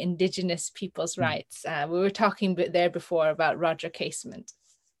defending Indigenous people's rights. We were talking there before about Roger Casement.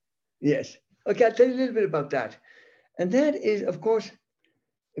 Yes. Okay, I'll tell you a little bit about that. And that is, of course,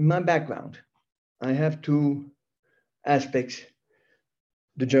 in my background, I have two aspects,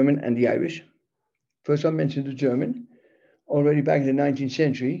 the German and the Irish. First, I mentioned the German. Already back in the 19th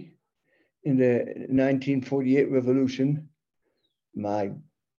century, in the 1948 revolution, my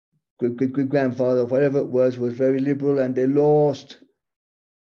great-grandfather, whatever it was very liberal, and they lost,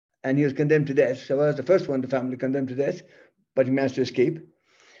 and he was condemned to death. So I was the first one in the family condemned to death, but he managed to escape.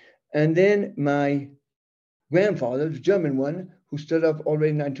 And then my grandfather, the German one, who stood up already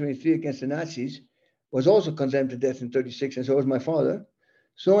in 1923 against the Nazis, was also condemned to death in 1936, and so was my father.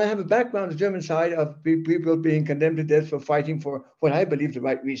 So I have a background on the German side of people being condemned to death for fighting for what I believe the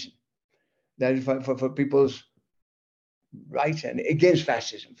right reason. That is for people's rights and against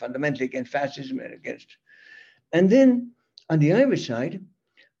fascism, fundamentally against fascism and against. And then on the Irish side,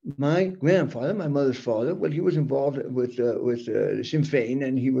 my grandfather, my mother's father, well, he was involved with Sinn Féin,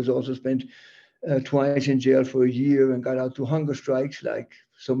 and he was also spent twice in jail for a year and got out to hunger strikes like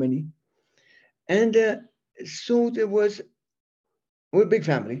so many. And so we're a big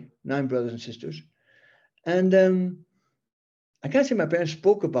family, 9 brothers and sisters. And I can't say my parents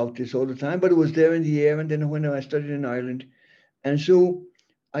spoke about this all the time, but it was there in the air. And then when I studied in Ireland, and so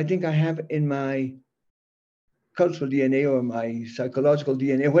I think I have in my cultural DNA or my psychological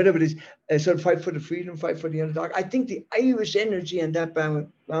DNA, whatever it is, a sort of fight for the freedom, fight for the underdog. I think the Irish energy and that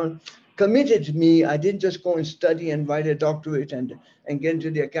background committed me. I didn't just go and study and write a doctorate and get into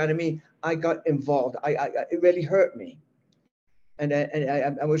the academy. I got involved. It really hurt me. And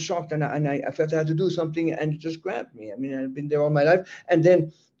I was shocked, and I felt I had to do something, and it just grabbed me. I mean, I've been there all my life. And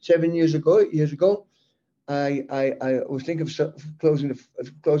then 7 years ago, I was thinking of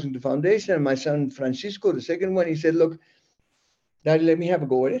closing the foundation, and my son Francisco, the second one, he said, "Look, Daddy, let me have a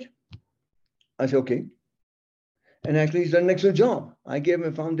go at it." I said, "Okay." And actually, he's done an excellent job. I gave him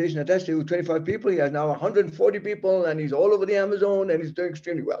a foundation at that stage with 25 people. He has now 140 people, and he's all over the Amazon, and he's doing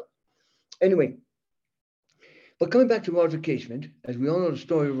extremely well. Anyway, but coming back to Roger Casement, as we all know the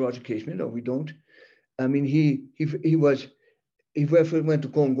story of Roger Casement, or we don't. I mean, he went to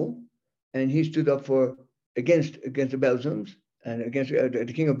Congo, and he stood up against the Belgians and against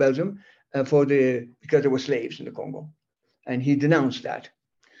the King of Belgium because there were slaves in the Congo, and he denounced that.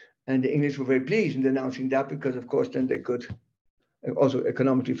 And the English were very pleased in denouncing that because, of course, then they could also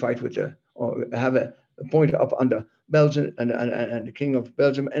economically fight or have a point up under Belgium and the King of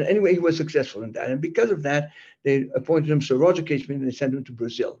Belgium. And anyway, he was successful in that. And because of that, they appointed him Sir Roger Casement, and they sent him to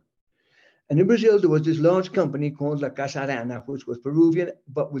Brazil. And in Brazil, there was this large company called La Casarana, which was Peruvian,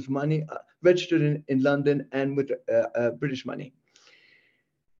 but with money registered in London and with British money.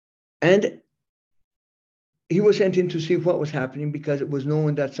 And he was sent in to see what was happening because it was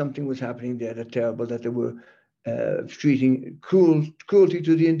known that something was happening there, that terrible, that they were treating cruelty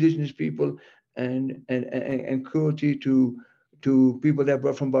to the indigenous people and cruelty to people that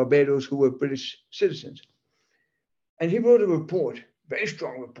were from Barbados who were British citizens. And he wrote a report, very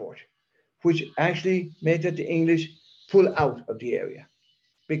strong report, which actually made that the English pull out of the area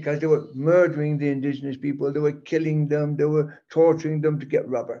because they were murdering the indigenous people, they were killing them, they were torturing them to get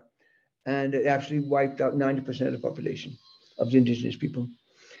rubber. And it actually wiped out 90% of the population of the indigenous people.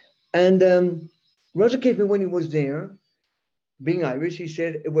 And Roger Casement, when he was there, being Irish, he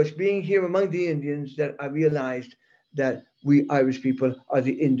said, it was being here among the Indians that I realized that we Irish people are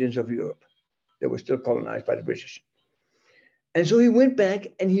the Indians of Europe. They were still colonized by the British. And so he went back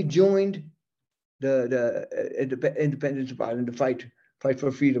and he joined the independence of Ireland, the fight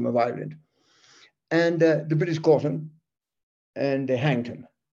for freedom of Ireland. And the British caught him and they hanged him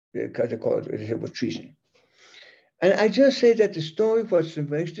because it was treason. And I just say that the story was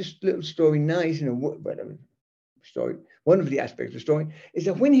makes this little story nice, story. One of the aspects of the story is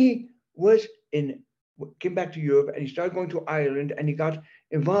that when he came back to Europe and he started going to Ireland and he got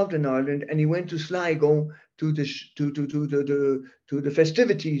involved in Ireland and he went to Sligo to the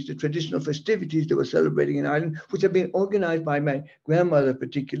festivities, the traditional festivities they were celebrating in Ireland, which had been organized by my grandmother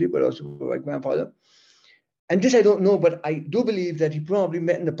particularly, but also by my grandfather. And this I don't know, but I do believe that he probably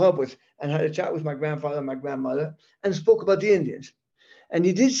met in the pub with and had a chat with my grandfather and my grandmother and spoke about the Indians. And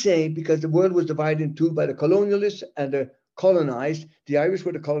he did say, because the world was divided in two by the colonialists and the colonized, the Irish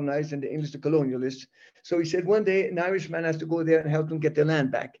were the colonized and the English the colonialists. So he said one day an Irishman has to go there and help them get their land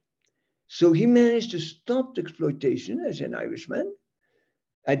back. So he managed to stop the exploitation as an Irishman,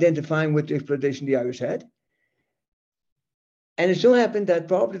 identifying with the exploitation the Irish had. And it so happened that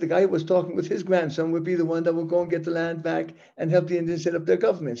probably the guy who was talking with his grandson would be the one that would go and get the land back and help the Indians set up their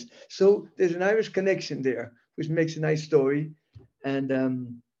governments. So there's an Irish connection there, which makes a nice story. And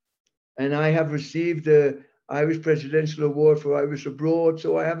I have received the Irish Presidential Award for Irish Abroad.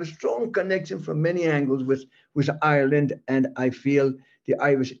 So I have a strong connection from many angles with Ireland. And I feel the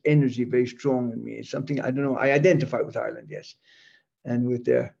Irish energy very strong in me. It's something, I don't know, I identify with Ireland, yes. And with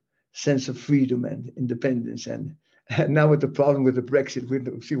their sense of freedom and independence. And now with the problem with the Brexit,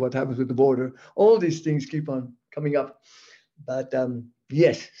 we'll see what happens with the border. All these things keep on coming up. But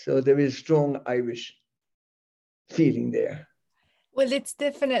yes, so there is strong Irish feeling there. Well, it's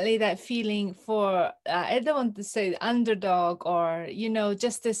definitely that feeling for, I don't want to say underdog or,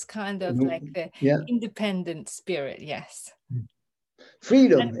 just this kind of like the independent spirit. Yes.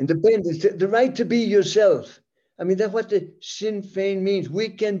 Freedom, independence, the right to be yourself. I mean, that's what the Sinn Féin means. We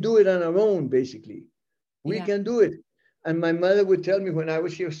can do it on our own, basically. We can do it. And my mother would tell me when I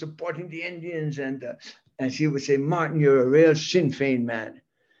was here supporting the Indians, and she would say, Martin, you're a real Sinn Féin man.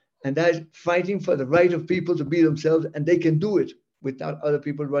 And that's fighting for the right of people to be themselves, and they can do it without other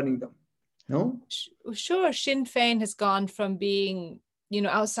people running them. No? Sure. Sinn Féin has gone from being,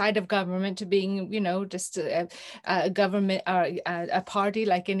 outside of government to being, just a government or a party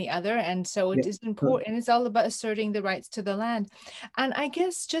like any other. And so it is important. It's all about asserting the rights to the land. And I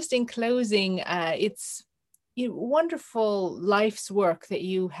guess just in closing, it's wonderful life's work that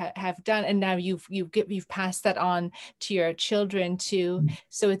you have done, and now you've passed that on to your children too.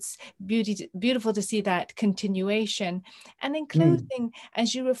 So it's beautiful to see that continuation. And in closing,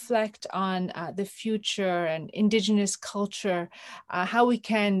 as you reflect on the future and Indigenous culture, how we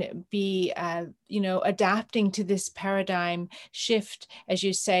can be adapting to this paradigm shift, as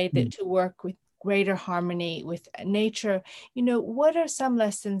you say, that to work with greater harmony with nature, what are some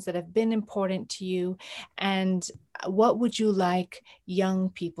lessons that have been important to you, and what would you like young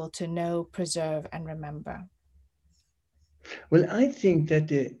people to know, preserve, and remember? Well, I think that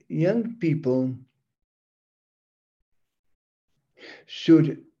the young people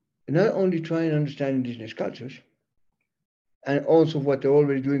should not only try and understand Indigenous cultures, and also what they're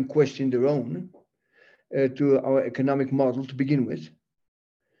already doing, question their own to our economic model to begin with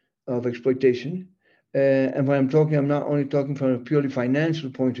of exploitation. And when I'm talking, I'm not only talking from a purely financial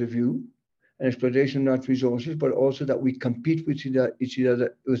point of view, and exploitation of natural resources, but also that we compete with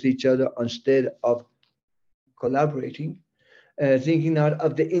each other instead of collaborating, thinking not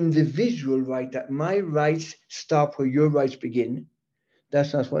of the individual right, that my rights stop where your rights begin.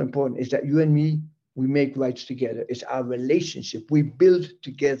 That's not what's important. Is that you and me, we make rights together. It's our relationship. We build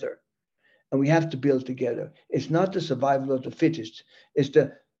together, and we have to build together. It's not the survival of the fittest. It's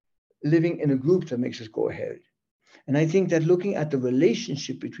the living in a group that makes us go ahead. And I think that looking at the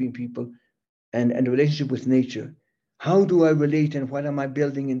relationship between people and the relationship with nature, how do I relate and what am I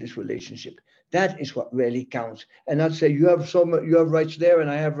building in this relationship? That is what really counts. And not say you have rights there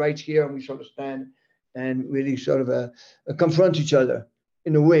and I have rights here, and we sort of stand and really sort of confront each other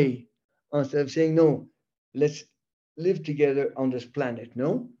in a way, instead of saying, no, let's live together on this planet.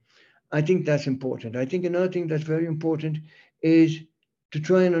 No, I think that's important. I think another thing that's very important is to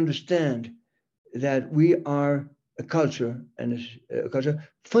try and understand that we are a culture, and a culture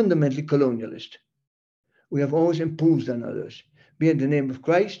fundamentally colonialist. We have always imposed on others, be it in the name of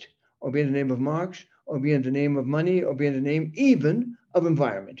Christ, or be in the name of Marx, or be in the name of money, or be in the name even of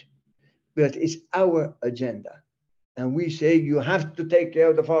environment. But it's our agenda. And we say, you have to take care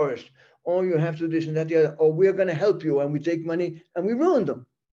of the forest, or you have to do this and that, the other, or we're going to help you, and we take money and we ruin them.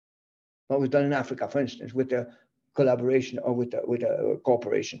 What was done in Africa, for instance, with the collaboration or with a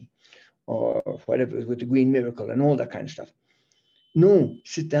corporation, or whatever, with the Green Miracle and all that kind of stuff. No,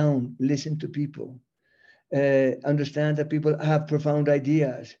 sit down, listen to people, understand that people have profound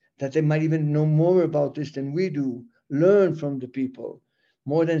ideas, that they might even know more about this than we do. Learn from the people,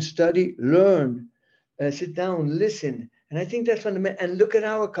 more than study, learn, sit down, listen. And I think that's fundamental. And look at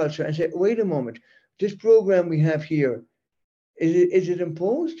our culture and say, wait a moment, this program we have here, is it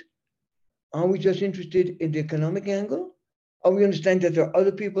imposed? Are we just interested in the economic angle? Are we understand that there are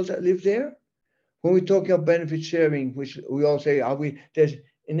other people that live there? When we talk about benefit sharing, which we all say, there's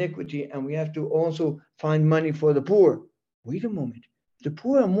inequity and we have to also find money for the poor. Wait a moment. The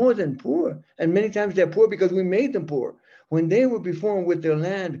poor are more than poor. And many times they're poor because we made them poor. When they were before with their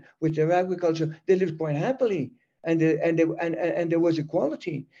land, with their agriculture, they lived quite happily. And there was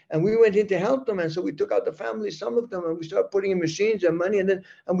equality. And we went in to help them. And so we took out the families, some of them, and we started putting in machines and money. And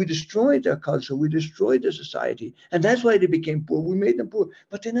we destroyed their culture. We destroyed their society. And that's why they became poor. We made them poor.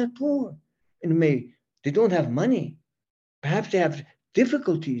 But they're not poor. In a way, they don't have money. Perhaps they have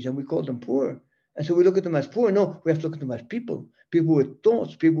difficulties and we call them poor. And so we look at them as poor. No, we have to look at them as people. People with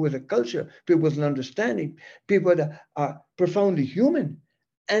thoughts, people with a culture, people with an understanding, people that are profoundly human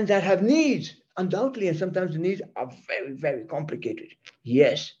and that have needs, undoubtedly, and sometimes the needs are very, very complicated.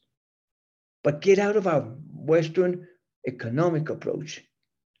 Yes. But get out of our Western economic approach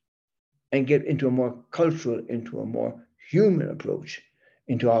and get into a more cultural, into a more human approach,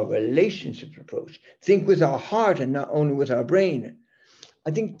 into our relationship approach. Think with our heart and not only with our brain.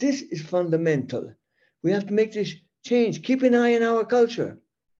 I think this is fundamental. We have to make this change. Keep an eye on our culture.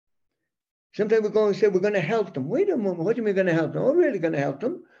 Sometimes we're going to say we're going to help them. Wait a moment. What do you mean going to help them? Are we really going to help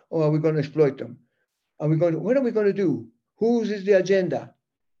them? Or are we going to exploit them? What are we going to do? Whose is the agenda?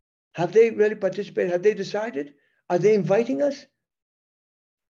 Have they really participated? Have they decided? Are they inviting us?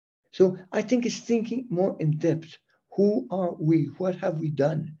 So I think it's thinking more in depth. Who are we? What have we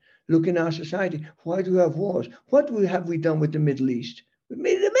done? Look in our society. Why do we have wars? What have we done with the Middle East? We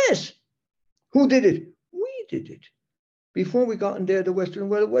made it a mess. Who did it? We did it. Before we got in there, the Western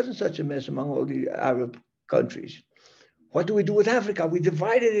world wasn't such a mess among all the Arab countries. What do we do with Africa? We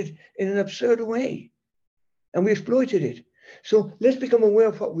divided it in an absurd way, and we exploited it. So let's become aware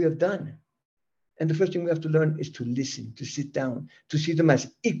of what we have done. And the first thing we have to learn is to listen, to sit down, to see them as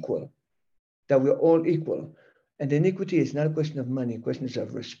equal, that we're all equal. And iniquity is not a question of money, a question is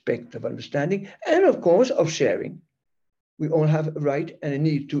of respect, of understanding, and of course, of sharing. We all have a right and a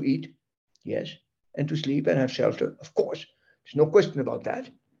need to eat, yes, and to sleep and have shelter, of course. There's no question about that.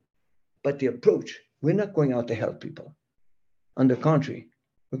 But the approach, we're not going out to help people. On the contrary,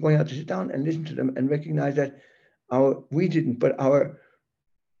 we're going out to sit down and listen to them and recognize that we didn't, but our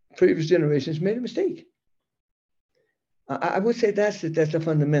previous generations made a mistake. I would say that's a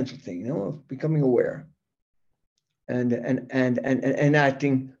fundamental thing, of becoming aware and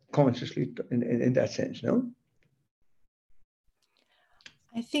acting consciously in that sense, no?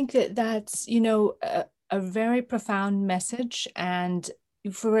 I think that's, a very profound message, and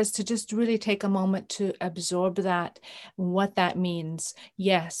for us to just really take a moment to absorb that, what that means.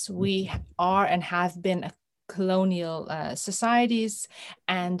 Yes, we are and have been a colonial societies,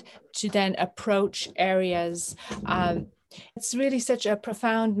 and to then approach areas. It's really such a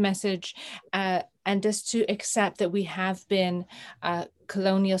profound message, and just to accept that we have been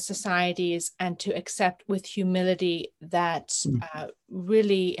colonial societies, and to accept with humility that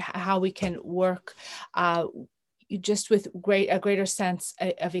really how we can work just with a greater sense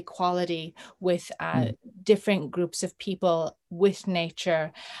of equality with different groups of people, with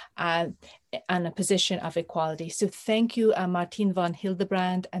nature, and a position of equality. So thank you, Martin van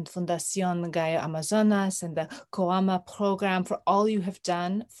Hildebrand and Fundacion Gaia Amazonas and the Coama program for all you have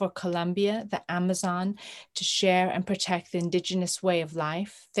done for Colombia, the Amazon, to share and protect the Indigenous way of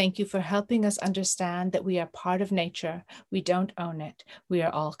life. Thank you for helping us understand that we are part of nature. We don't own it. We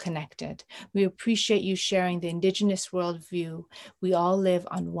are all connected. We appreciate you sharing the Indigenous worldview. We all live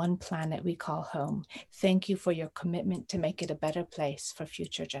on one planet we call home. Thank you for your commitment to make it a better place for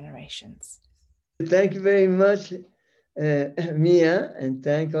future generations. Thank you very much, Mia, and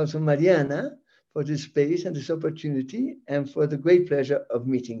thank also Mariana for this space and this opportunity, and for the great pleasure of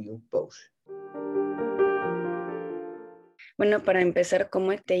meeting you both. Bueno, para empezar,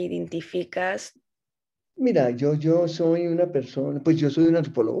 ¿cómo te identificas? Mira, yo soy una persona, pues yo soy un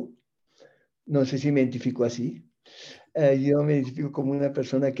antropólogo, no sé si me identifico así. Yo me identifico como una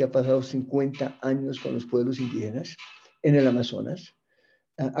persona que ha pasado 50 años con los pueblos indígenas en el Amazonas,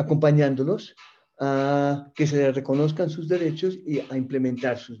 acompañándolos a que se les reconozcan sus derechos y a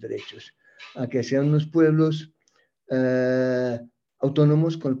implementar sus derechos, a que sean unos pueblos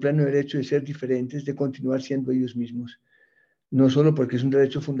autónomos con el pleno derecho de ser diferentes, de continuar siendo ellos mismos, no solo porque es un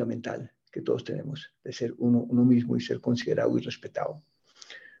derecho fundamental que todos tenemos, de ser uno mismo y ser considerado y respetado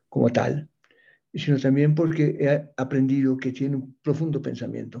como tal, sino también porque he aprendido que tiene un profundo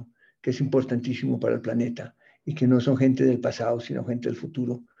pensamiento, que es importantísimo para el planeta, y que no son gente del pasado, sino gente del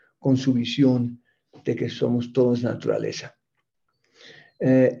futuro, con su visión de que somos todos naturaleza.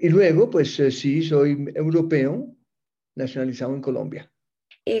 Y luego, pues sí, soy europeo, nacionalizado en Colombia.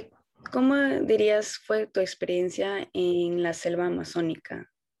 ¿Cómo dirías fue tu experiencia en la selva amazónica?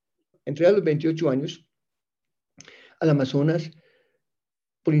 Entré a los 28 años al Amazonas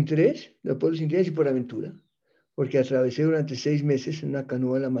por interés de los pueblos indígenas y por aventura, porque atravesé durante 6 meses en una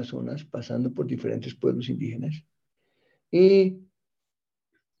canoa del Amazonas, pasando por diferentes pueblos indígenas. Y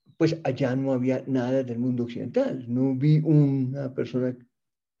pues allá no había nada del mundo occidental. No vi una persona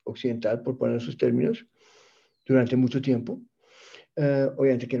occidental, por poner sus términos, durante mucho tiempo.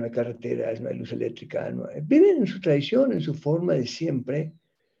 Obviamente que no hay carreteras, no hay luz eléctrica, viven en su tradición, en su forma de siempre,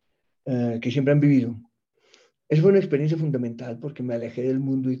 que siempre han vivido. Esa fue una experiencia fundamental porque me alejé del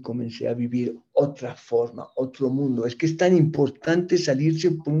mundo y comencé a vivir otra forma, otro mundo. Es que es tan importante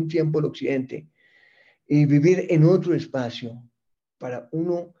salirse por un tiempo del occidente y vivir en otro espacio para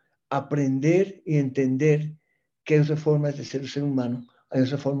uno aprender y entender que hay otras formas de ser humano, hay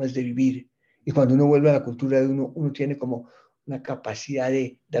otras formas de vivir. Y cuando uno vuelve a la cultura de uno, uno tiene como una capacidad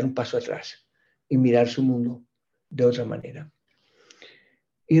de dar un paso atrás y mirar su mundo de otra manera.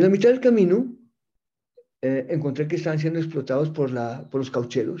 Y en la mitad del camino encontré que estaban siendo explotados por los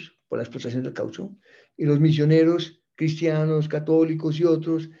caucheros, por la explotación del caucho, y los misioneros cristianos, católicos y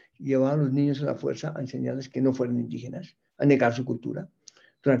otros llevaban a los niños a la fuerza a enseñarles que no fueran indígenas, a negar su cultura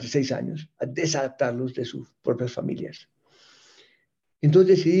durante 6 años, a desadaptarlos de sus propias familias.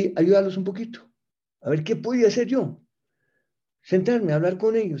 Entonces decidí ayudarlos un poquito, a ver qué podía hacer yo, sentarme a hablar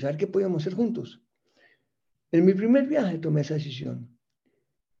con ellos, a ver qué podíamos hacer juntos. En mi primer viaje tomé esa decisión.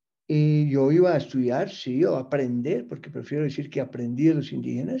 Y yo iba a estudiar, sí, o a aprender, porque prefiero decir que aprendí de los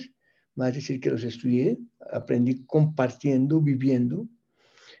indígenas, más decir que los estudié, aprendí compartiendo, viviendo.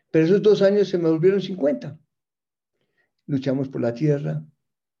 Pero esos 2 años se me volvieron 50. Luchamos por la tierra.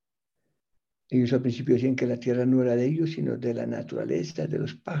 Ellos al principio decían que la tierra no era de ellos, sino de la naturaleza, de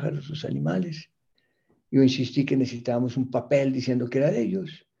los pájaros, los animales. Yo insistí que necesitábamos un papel diciendo que era de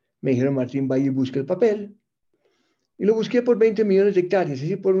ellos. Me dijeron, Martín, vaya y busque el papel. Y lo busqué por 20 millones de hectáreas, es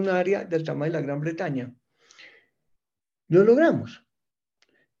decir, por un área del tamaño de la Gran Bretaña. Lo logramos.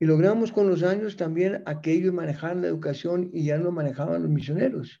 Y logramos con los años también a que ellos manejaran la educación y ya no manejaban los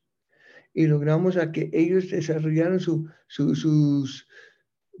misioneros. Y logramos a que ellos desarrollaran sus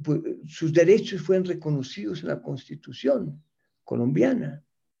derechos, fueran reconocidos en la Constitución colombiana,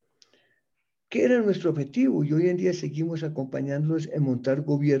 que era nuestro objetivo. Y hoy en día seguimos acompañándolos en montar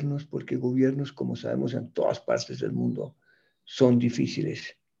gobiernos, porque gobiernos, como sabemos, en todas partes del mundo son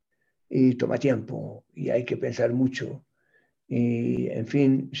difíciles y toma tiempo y hay que pensar mucho. Y, en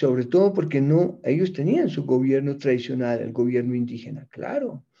fin, sobre todo porque no, ellos tenían su gobierno tradicional, el gobierno indígena,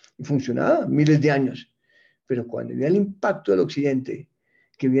 claro, y funcionaba miles de años. Pero cuando viene el impacto del occidente,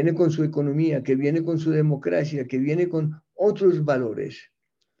 que viene con su economía, que viene con su democracia, que viene con otros valores,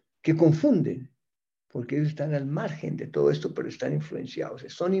 que confunden, porque ellos están al margen de todo esto, pero están influenciados,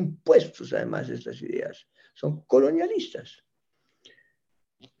 son impuestos además estas ideas, son colonialistas.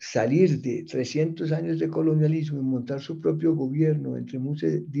 Salir de 300 años de colonialismo y montar su propio gobierno entre mucha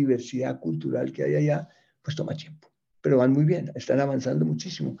diversidad cultural que hay allá, pues toma tiempo. Pero van muy bien, están avanzando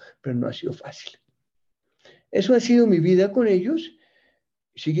muchísimo, pero no ha sido fácil. Eso ha sido mi vida con ellos,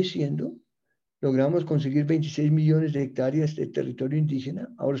 sigue siendo. Logramos conseguir 26 millones de hectáreas de territorio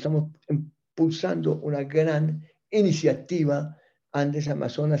indígena. Ahora estamos impulsando una gran iniciativa Andes,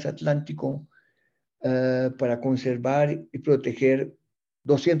 Amazonas, Atlántico, para conservar y proteger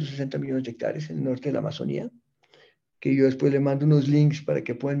 260 millones de hectáreas en el norte de la Amazonía, que yo después le mando unos links para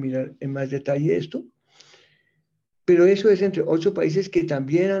que puedan mirar en más detalle esto. Pero eso es entre 8 países que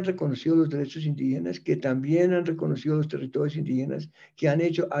también han reconocido los derechos indígenas, que también han reconocido los territorios indígenas, que han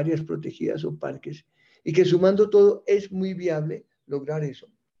hecho áreas protegidas o parques, y que sumando todo es muy viable lograr eso.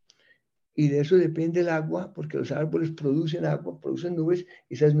 Y de eso depende el agua, porque los árboles producen agua, producen nubes,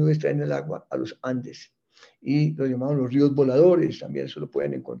 y esas nubes traen el agua a los Andes. Y lo llamamos los ríos voladores, también eso lo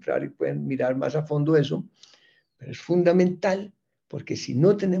pueden encontrar y pueden mirar más a fondo eso. Pero es fundamental, porque si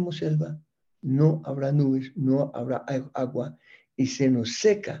no tenemos selva, no habrá nubes, no habrá agua, y se nos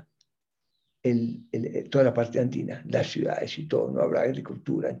seca toda la parte andina, las ciudades y todo, no habrá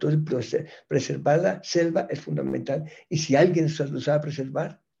agricultura. Entonces, preservar la selva es fundamental. Y si alguien lo sabe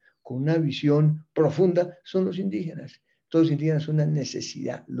preservar con una visión profunda, son los indígenas. Todos los indígenas son una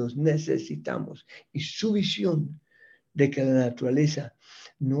necesidad, los necesitamos. Y su visión de que la naturaleza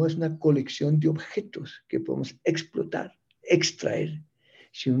no es una colección de objetos que podemos explotar, extraer,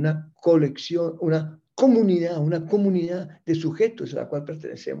 sino una colección, una comunidad de sujetos a la cual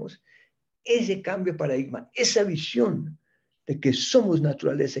pertenecemos. Ese cambio de paradigma, esa visión de que somos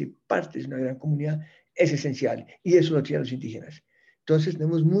naturaleza y parte de una gran comunidad es esencial, y eso lo tienen los indígenas. Entonces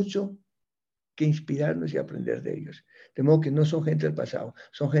tenemos mucho que inspirarnos y aprender de ellos. De modo que no son gente del pasado,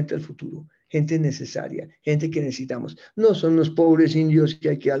 son gente del futuro, gente necesaria, gente que necesitamos. No son los pobres indios que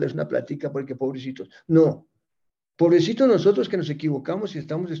hay que darles una plática porque pobrecitos. No, pobrecitos nosotros que nos equivocamos y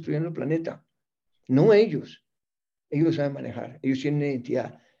estamos destruyendo el planeta, no ellos. Ellos lo saben manejar. Ellos tienen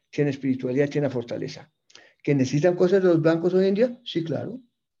identidad, tienen espiritualidad, tienen fortaleza. ¿Que necesitan cosas de los blancos hoy en día? Sí, claro.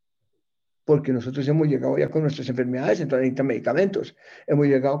 Porque nosotros hemos llegado ya con nuestras enfermedades, entonces necesitan medicamentos. Hemos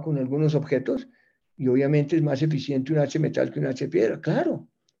llegado con algunos objetos y obviamente es más eficiente un H metal que un H piedra. Claro,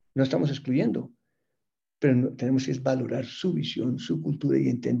 no estamos excluyendo, pero no, tenemos que valorar su visión, su cultura y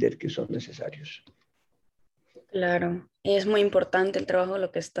entender que son necesarios. Claro, y es muy importante el trabajo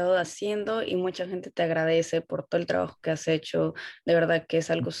lo que has estado haciendo y mucha gente te agradece por todo el trabajo que has hecho. De verdad que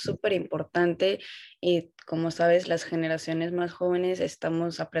es algo súper importante y como sabes, las generaciones más jóvenes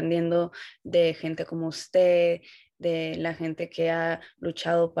estamos aprendiendo de gente como usted, de la gente que ha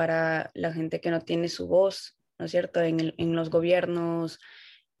luchado para la gente que no tiene su voz, ¿no es cierto? En los gobiernos,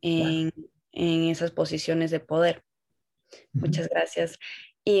 Claro. en esas posiciones de poder. Uh-huh. Muchas gracias.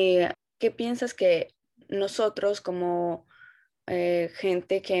 ¿Y qué piensas que nosotros como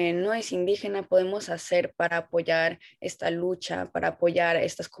gente que no es indígena podemos hacer para apoyar esta lucha, para apoyar a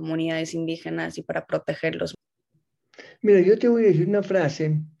estas comunidades indígenas y para protegerlos? Mira, yo te voy a decir una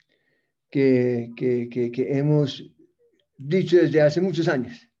frase que hemos dicho desde hace muchos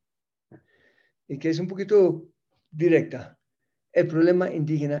años y que es un poquito directa. El problema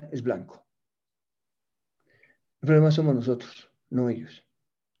indígena es blanco. El problema somos nosotros, no ellos.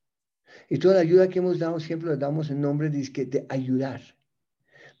 Y toda la ayuda que hemos dado siempre la damos en nombre de ayudar.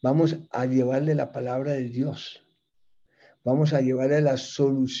 Vamos a llevarle la palabra de Dios. Vamos a llevarle la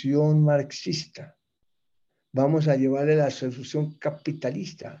solución marxista. Vamos a llevarle la solución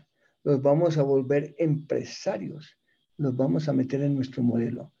capitalista. Los vamos a volver empresarios. Los vamos a meter en nuestro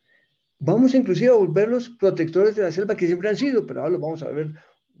modelo. Vamos inclusive a volverlos protectores de la selva que siempre han sido, pero ahora los vamos a ver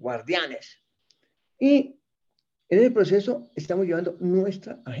guardianes. Y en el proceso estamos llevando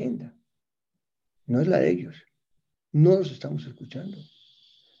nuestra agenda. No es la de ellos. No los estamos escuchando.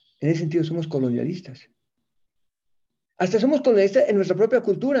 En ese sentido somos colonialistas. Hasta somos colonialistas en nuestra propia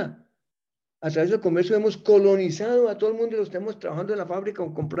cultura. A través del comercio hemos colonizado a todo el mundo y los tenemos trabajando en la fábrica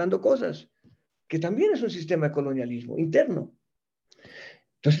o comprando cosas, que también es un sistema de colonialismo interno.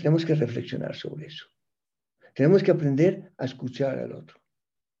 Entonces tenemos que reflexionar sobre eso. Tenemos que aprender a escuchar al otro.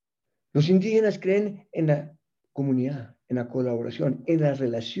 Los indígenas creen en la comunidad, en la colaboración, en las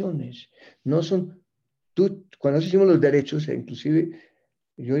relaciones. No son, cuando nos hicimos los derechos, inclusive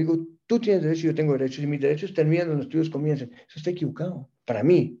yo digo, tú tienes derechos, yo tengo derechos, y mis derechos terminan donde los tuyos comienzan. Eso está equivocado. Para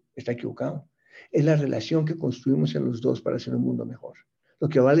mí está equivocado. Es la relación que construimos en los dos para hacer un mundo mejor. Lo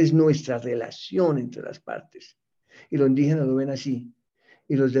que vale es nuestra relación entre las partes. Y los indígenas lo ven así.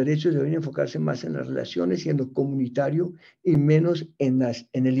 Y los derechos deben enfocarse más en las relaciones y en lo comunitario y menos en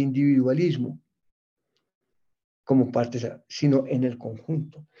el individualismo como partes, sino en el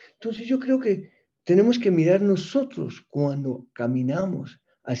conjunto. Entonces yo creo que tenemos que mirar nosotros cuando caminamos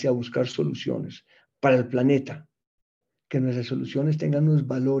hacia buscar soluciones para el planeta, que nuestras soluciones tengan unos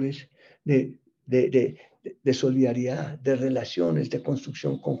valores de solidaridad, de relaciones, de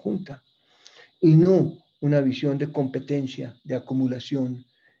construcción conjunta, y no una visión de competencia, de acumulación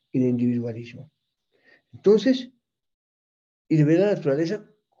y de individualismo. Entonces, y de ver la naturaleza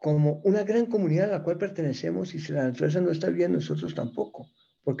como una gran comunidad a la cual pertenecemos, y si la naturaleza no está bien, nosotros tampoco,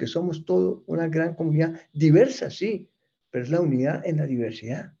 porque somos todo una gran comunidad diversa, sí, pero es la unidad en la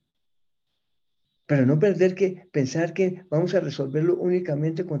diversidad. Pero no pensar que vamos a resolverlo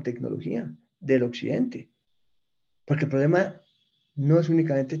únicamente con tecnología del occidente, porque el problema no es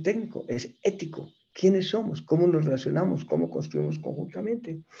únicamente técnico, es ético. ¿Quiénes somos? ¿Cómo nos relacionamos? ¿Cómo construimos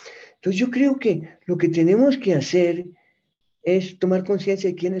conjuntamente? Entonces yo creo que lo que tenemos que hacer es tomar conciencia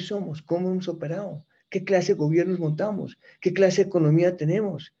de quiénes somos, cómo hemos operado, qué clase de gobiernos montamos, qué clase de economía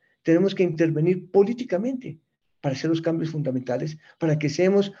tenemos. Tenemos que intervenir políticamente para hacer los cambios fundamentales, para que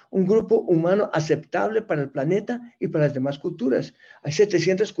seamos un grupo humano aceptable para el planeta y para las demás culturas. Hay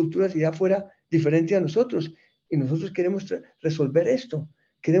 700 culturas allá afuera diferentes a nosotros y nosotros queremos resolver esto.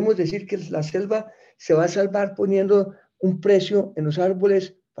 Queremos decir que la selva se va a salvar poniendo un precio en los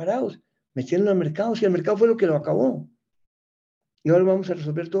árboles parados, metiéndolo al mercado, si el mercado fue lo que lo acabó. ¿Y ahora vamos a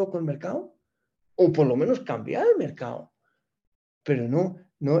resolver todo con el mercado? O por lo menos cambiar el mercado. Pero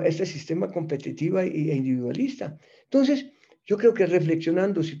no este sistema competitivo e individualista. Entonces, yo creo que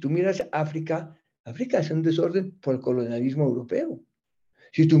reflexionando, si tú miras África, África es un desorden por el colonialismo europeo.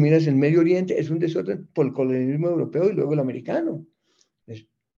 Si tú miras el Medio Oriente, es un desorden por el colonialismo europeo y luego el americano.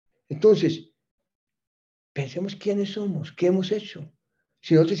 Entonces, pensemos quiénes somos, qué hemos hecho.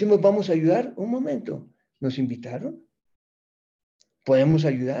 Si nosotros decimos vamos a ayudar, un momento, ¿nos invitaron? ¿Podemos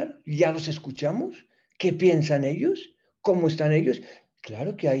ayudar? ¿Ya los escuchamos? ¿Qué piensan ellos? ¿Cómo están ellos?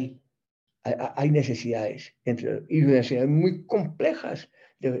 Claro que hay necesidades, y necesidades muy complejas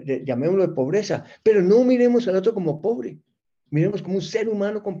llamémoslo de pobreza, pero no miremos al otro como pobre, miremos como un ser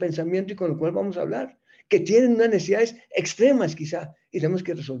humano con pensamiento y con el cual vamos a hablar, que tienen unas necesidades extremas quizá, y tenemos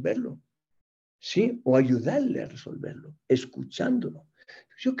que resolverlo, ¿sí? O ayudarle a resolverlo, escuchándolo.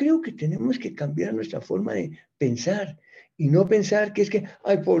 Yo creo que tenemos que cambiar nuestra forma de pensar, y no pensar que es que,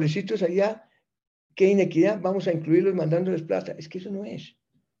 ay, pobrecitos allá, qué inequidad, vamos a incluirlos mandándoles plata. Es que eso no es.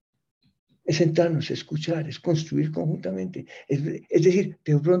 Es sentarnos, escuchar, es construir conjuntamente. Es decir,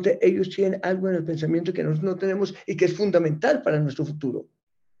 de pronto ellos tienen algo en el pensamiento que nosotros no tenemos y que es fundamental para nuestro futuro.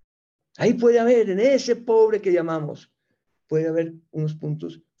 Ahí puede haber, en ese pobre que llamamos, puede haber unos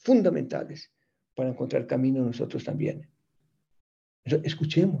puntos fundamentales para encontrar camino nosotros también. Entonces,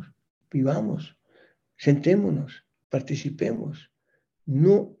 escuchemos, vivamos, sentémonos, participemos,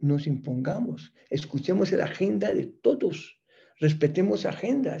 no nos impongamos, escuchemos la agenda de todos, respetemos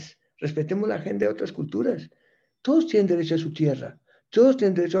agendas, respetemos la agenda de otras culturas. Todos tienen derecho a su tierra, todos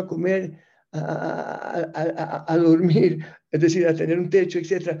tienen derecho a comer, a dormir, es decir, a tener un techo,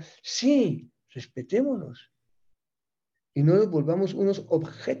 etc. Sí, respetémonos y no nos volvamos unos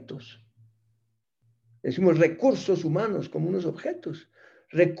objetos. Decimos recursos humanos como unos objetos,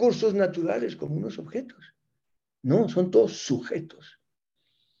 recursos naturales como unos objetos. No, son todos sujetos.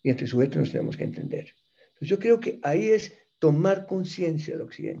 Y entre sujetos nos tenemos que entender. Entonces yo creo que ahí es tomar conciencia del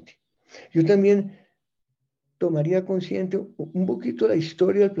Occidente. Yo también tomaría consciente un poquito la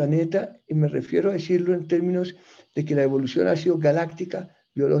historia del planeta, y me refiero a decirlo en términos de que la evolución ha sido galáctica,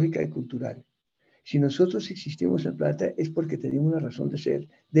 biológica y cultural. Si nosotros existimos en el planeta es porque tenemos una razón de ser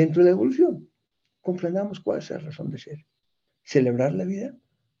dentro de la evolución. Comprendamos cuál es la razón de ser. Celebrar la vida,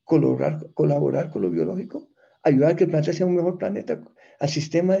 colaborar con lo biológico, ayudar a que el planeta sea un mejor planeta, al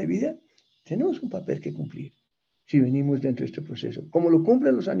sistema de vida. Tenemos un papel que cumplir si venimos dentro de este proceso, como lo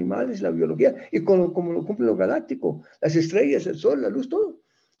cumplen los animales, la biología, y como lo cumple lo galáctico, las estrellas, el sol, la luz, todo.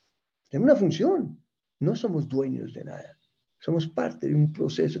 Tenemos una función. No somos dueños de nada. Somos parte de un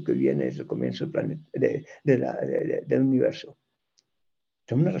proceso que viene desde el comienzo del planeta, del universo.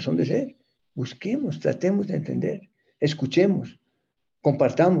 Tenemos una razón de ser. Busquemos, tratemos de entender, escuchemos,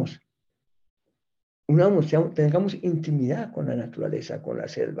 compartamos, tengamos intimidad con la naturaleza, con la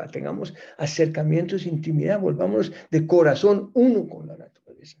selva, tengamos acercamientos, intimidad, volvámonos de corazón uno con la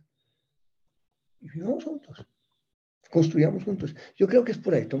naturaleza. Y vivamos juntos, construyamos juntos. Yo creo que es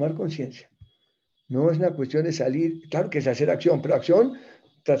por ahí, tomar conciencia. No es una cuestión de salir, claro que es hacer acción, pero acción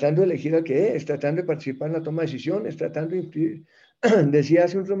tratando de elegir a qué es, tratando de participar en la toma de decisiones, tratando de influir. Decía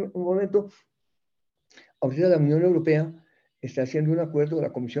hace un momento, ahorita la Unión Europea está haciendo un acuerdo,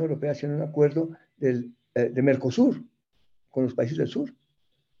 la Comisión Europea haciendo un acuerdo de Mercosur con los países del sur.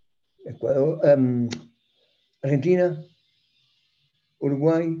 Ecuador, Argentina,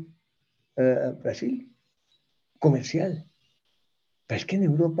 Uruguay, Brasil, comercial. Pero es que en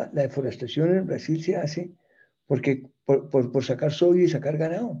Europa la deforestación en Brasil se hace por sacar soya y sacar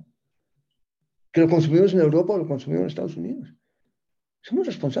ganado. Que lo consumimos en Europa o lo consumimos en Estados Unidos. Somos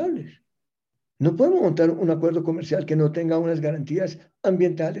responsables. No podemos montar un acuerdo comercial que no tenga unas garantías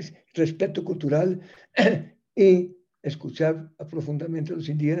ambientales, respeto cultural y escuchar profundamente a los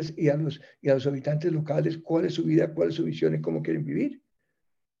indígenas y a los habitantes locales cuál es su vida, cuál es su visión y cómo quieren vivir.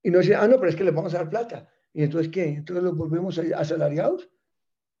 Y no decir, no, pero es que les vamos a dar plata. ¿Y entonces qué? ¿Entonces los volvemos asalariados?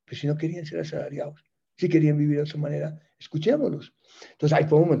 Pues si no querían ser asalariados, si querían vivir de otra manera, escuchémoslos. Entonces ahí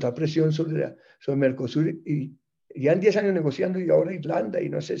podemos montar presión sobre Mercosur y ya en 10 años negociando y ahora Irlanda y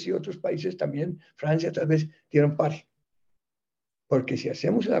no sé si otros países también, Francia tal vez dieron pare. Porque si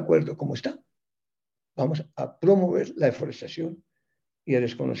hacemos el acuerdo como está, vamos a promover la deforestación y a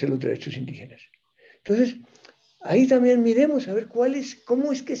desconocer los derechos indígenas. Entonces, ahí también miremos a ver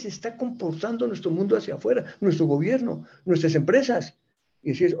cómo es que se está comportando nuestro mundo hacia afuera, nuestro gobierno, nuestras empresas. Y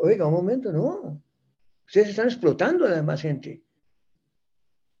decir, oiga, un momento, no. Ustedes están explotando a la demás gente.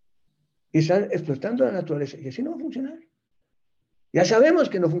 Y están explotando la naturaleza. Y así no va a funcionar. Ya sabemos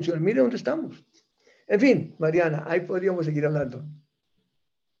que no funciona. Mire dónde estamos. En fin, Mariana, ahí podríamos seguir hablando.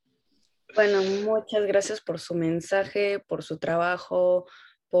 Bueno, muchas gracias por su mensaje, por su trabajo,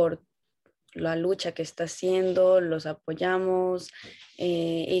 por la lucha que está haciendo, los apoyamos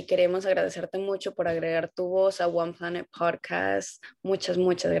y queremos agradecerte mucho por agregar tu voz a One Planet Podcast. Muchas,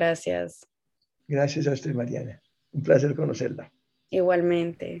 muchas gracias. Gracias a usted, Mariana. Un placer conocerla.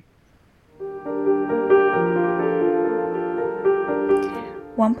 Igualmente.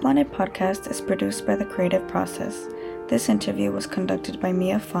 One Planet Podcast is produced by The Creative Process. This interview was conducted by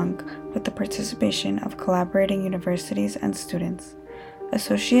Mia Funk with the participation of collaborating universities and students.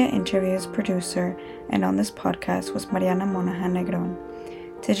 Associate interviews producer and on this podcast was Mariana Monahan Negron.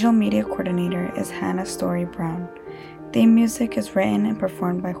 Digital media coordinator is Hannah Story Brown. Theme music is written and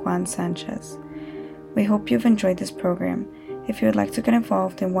performed by Juan Sanchez. We hope you've enjoyed this program. If you would like to get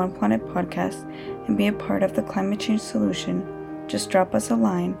involved in One Planet Podcast and be a part of the climate change solution, just drop us a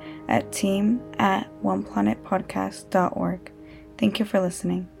line at team@oneplanetpodcast.org. Thank you for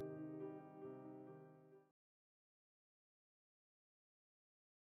listening.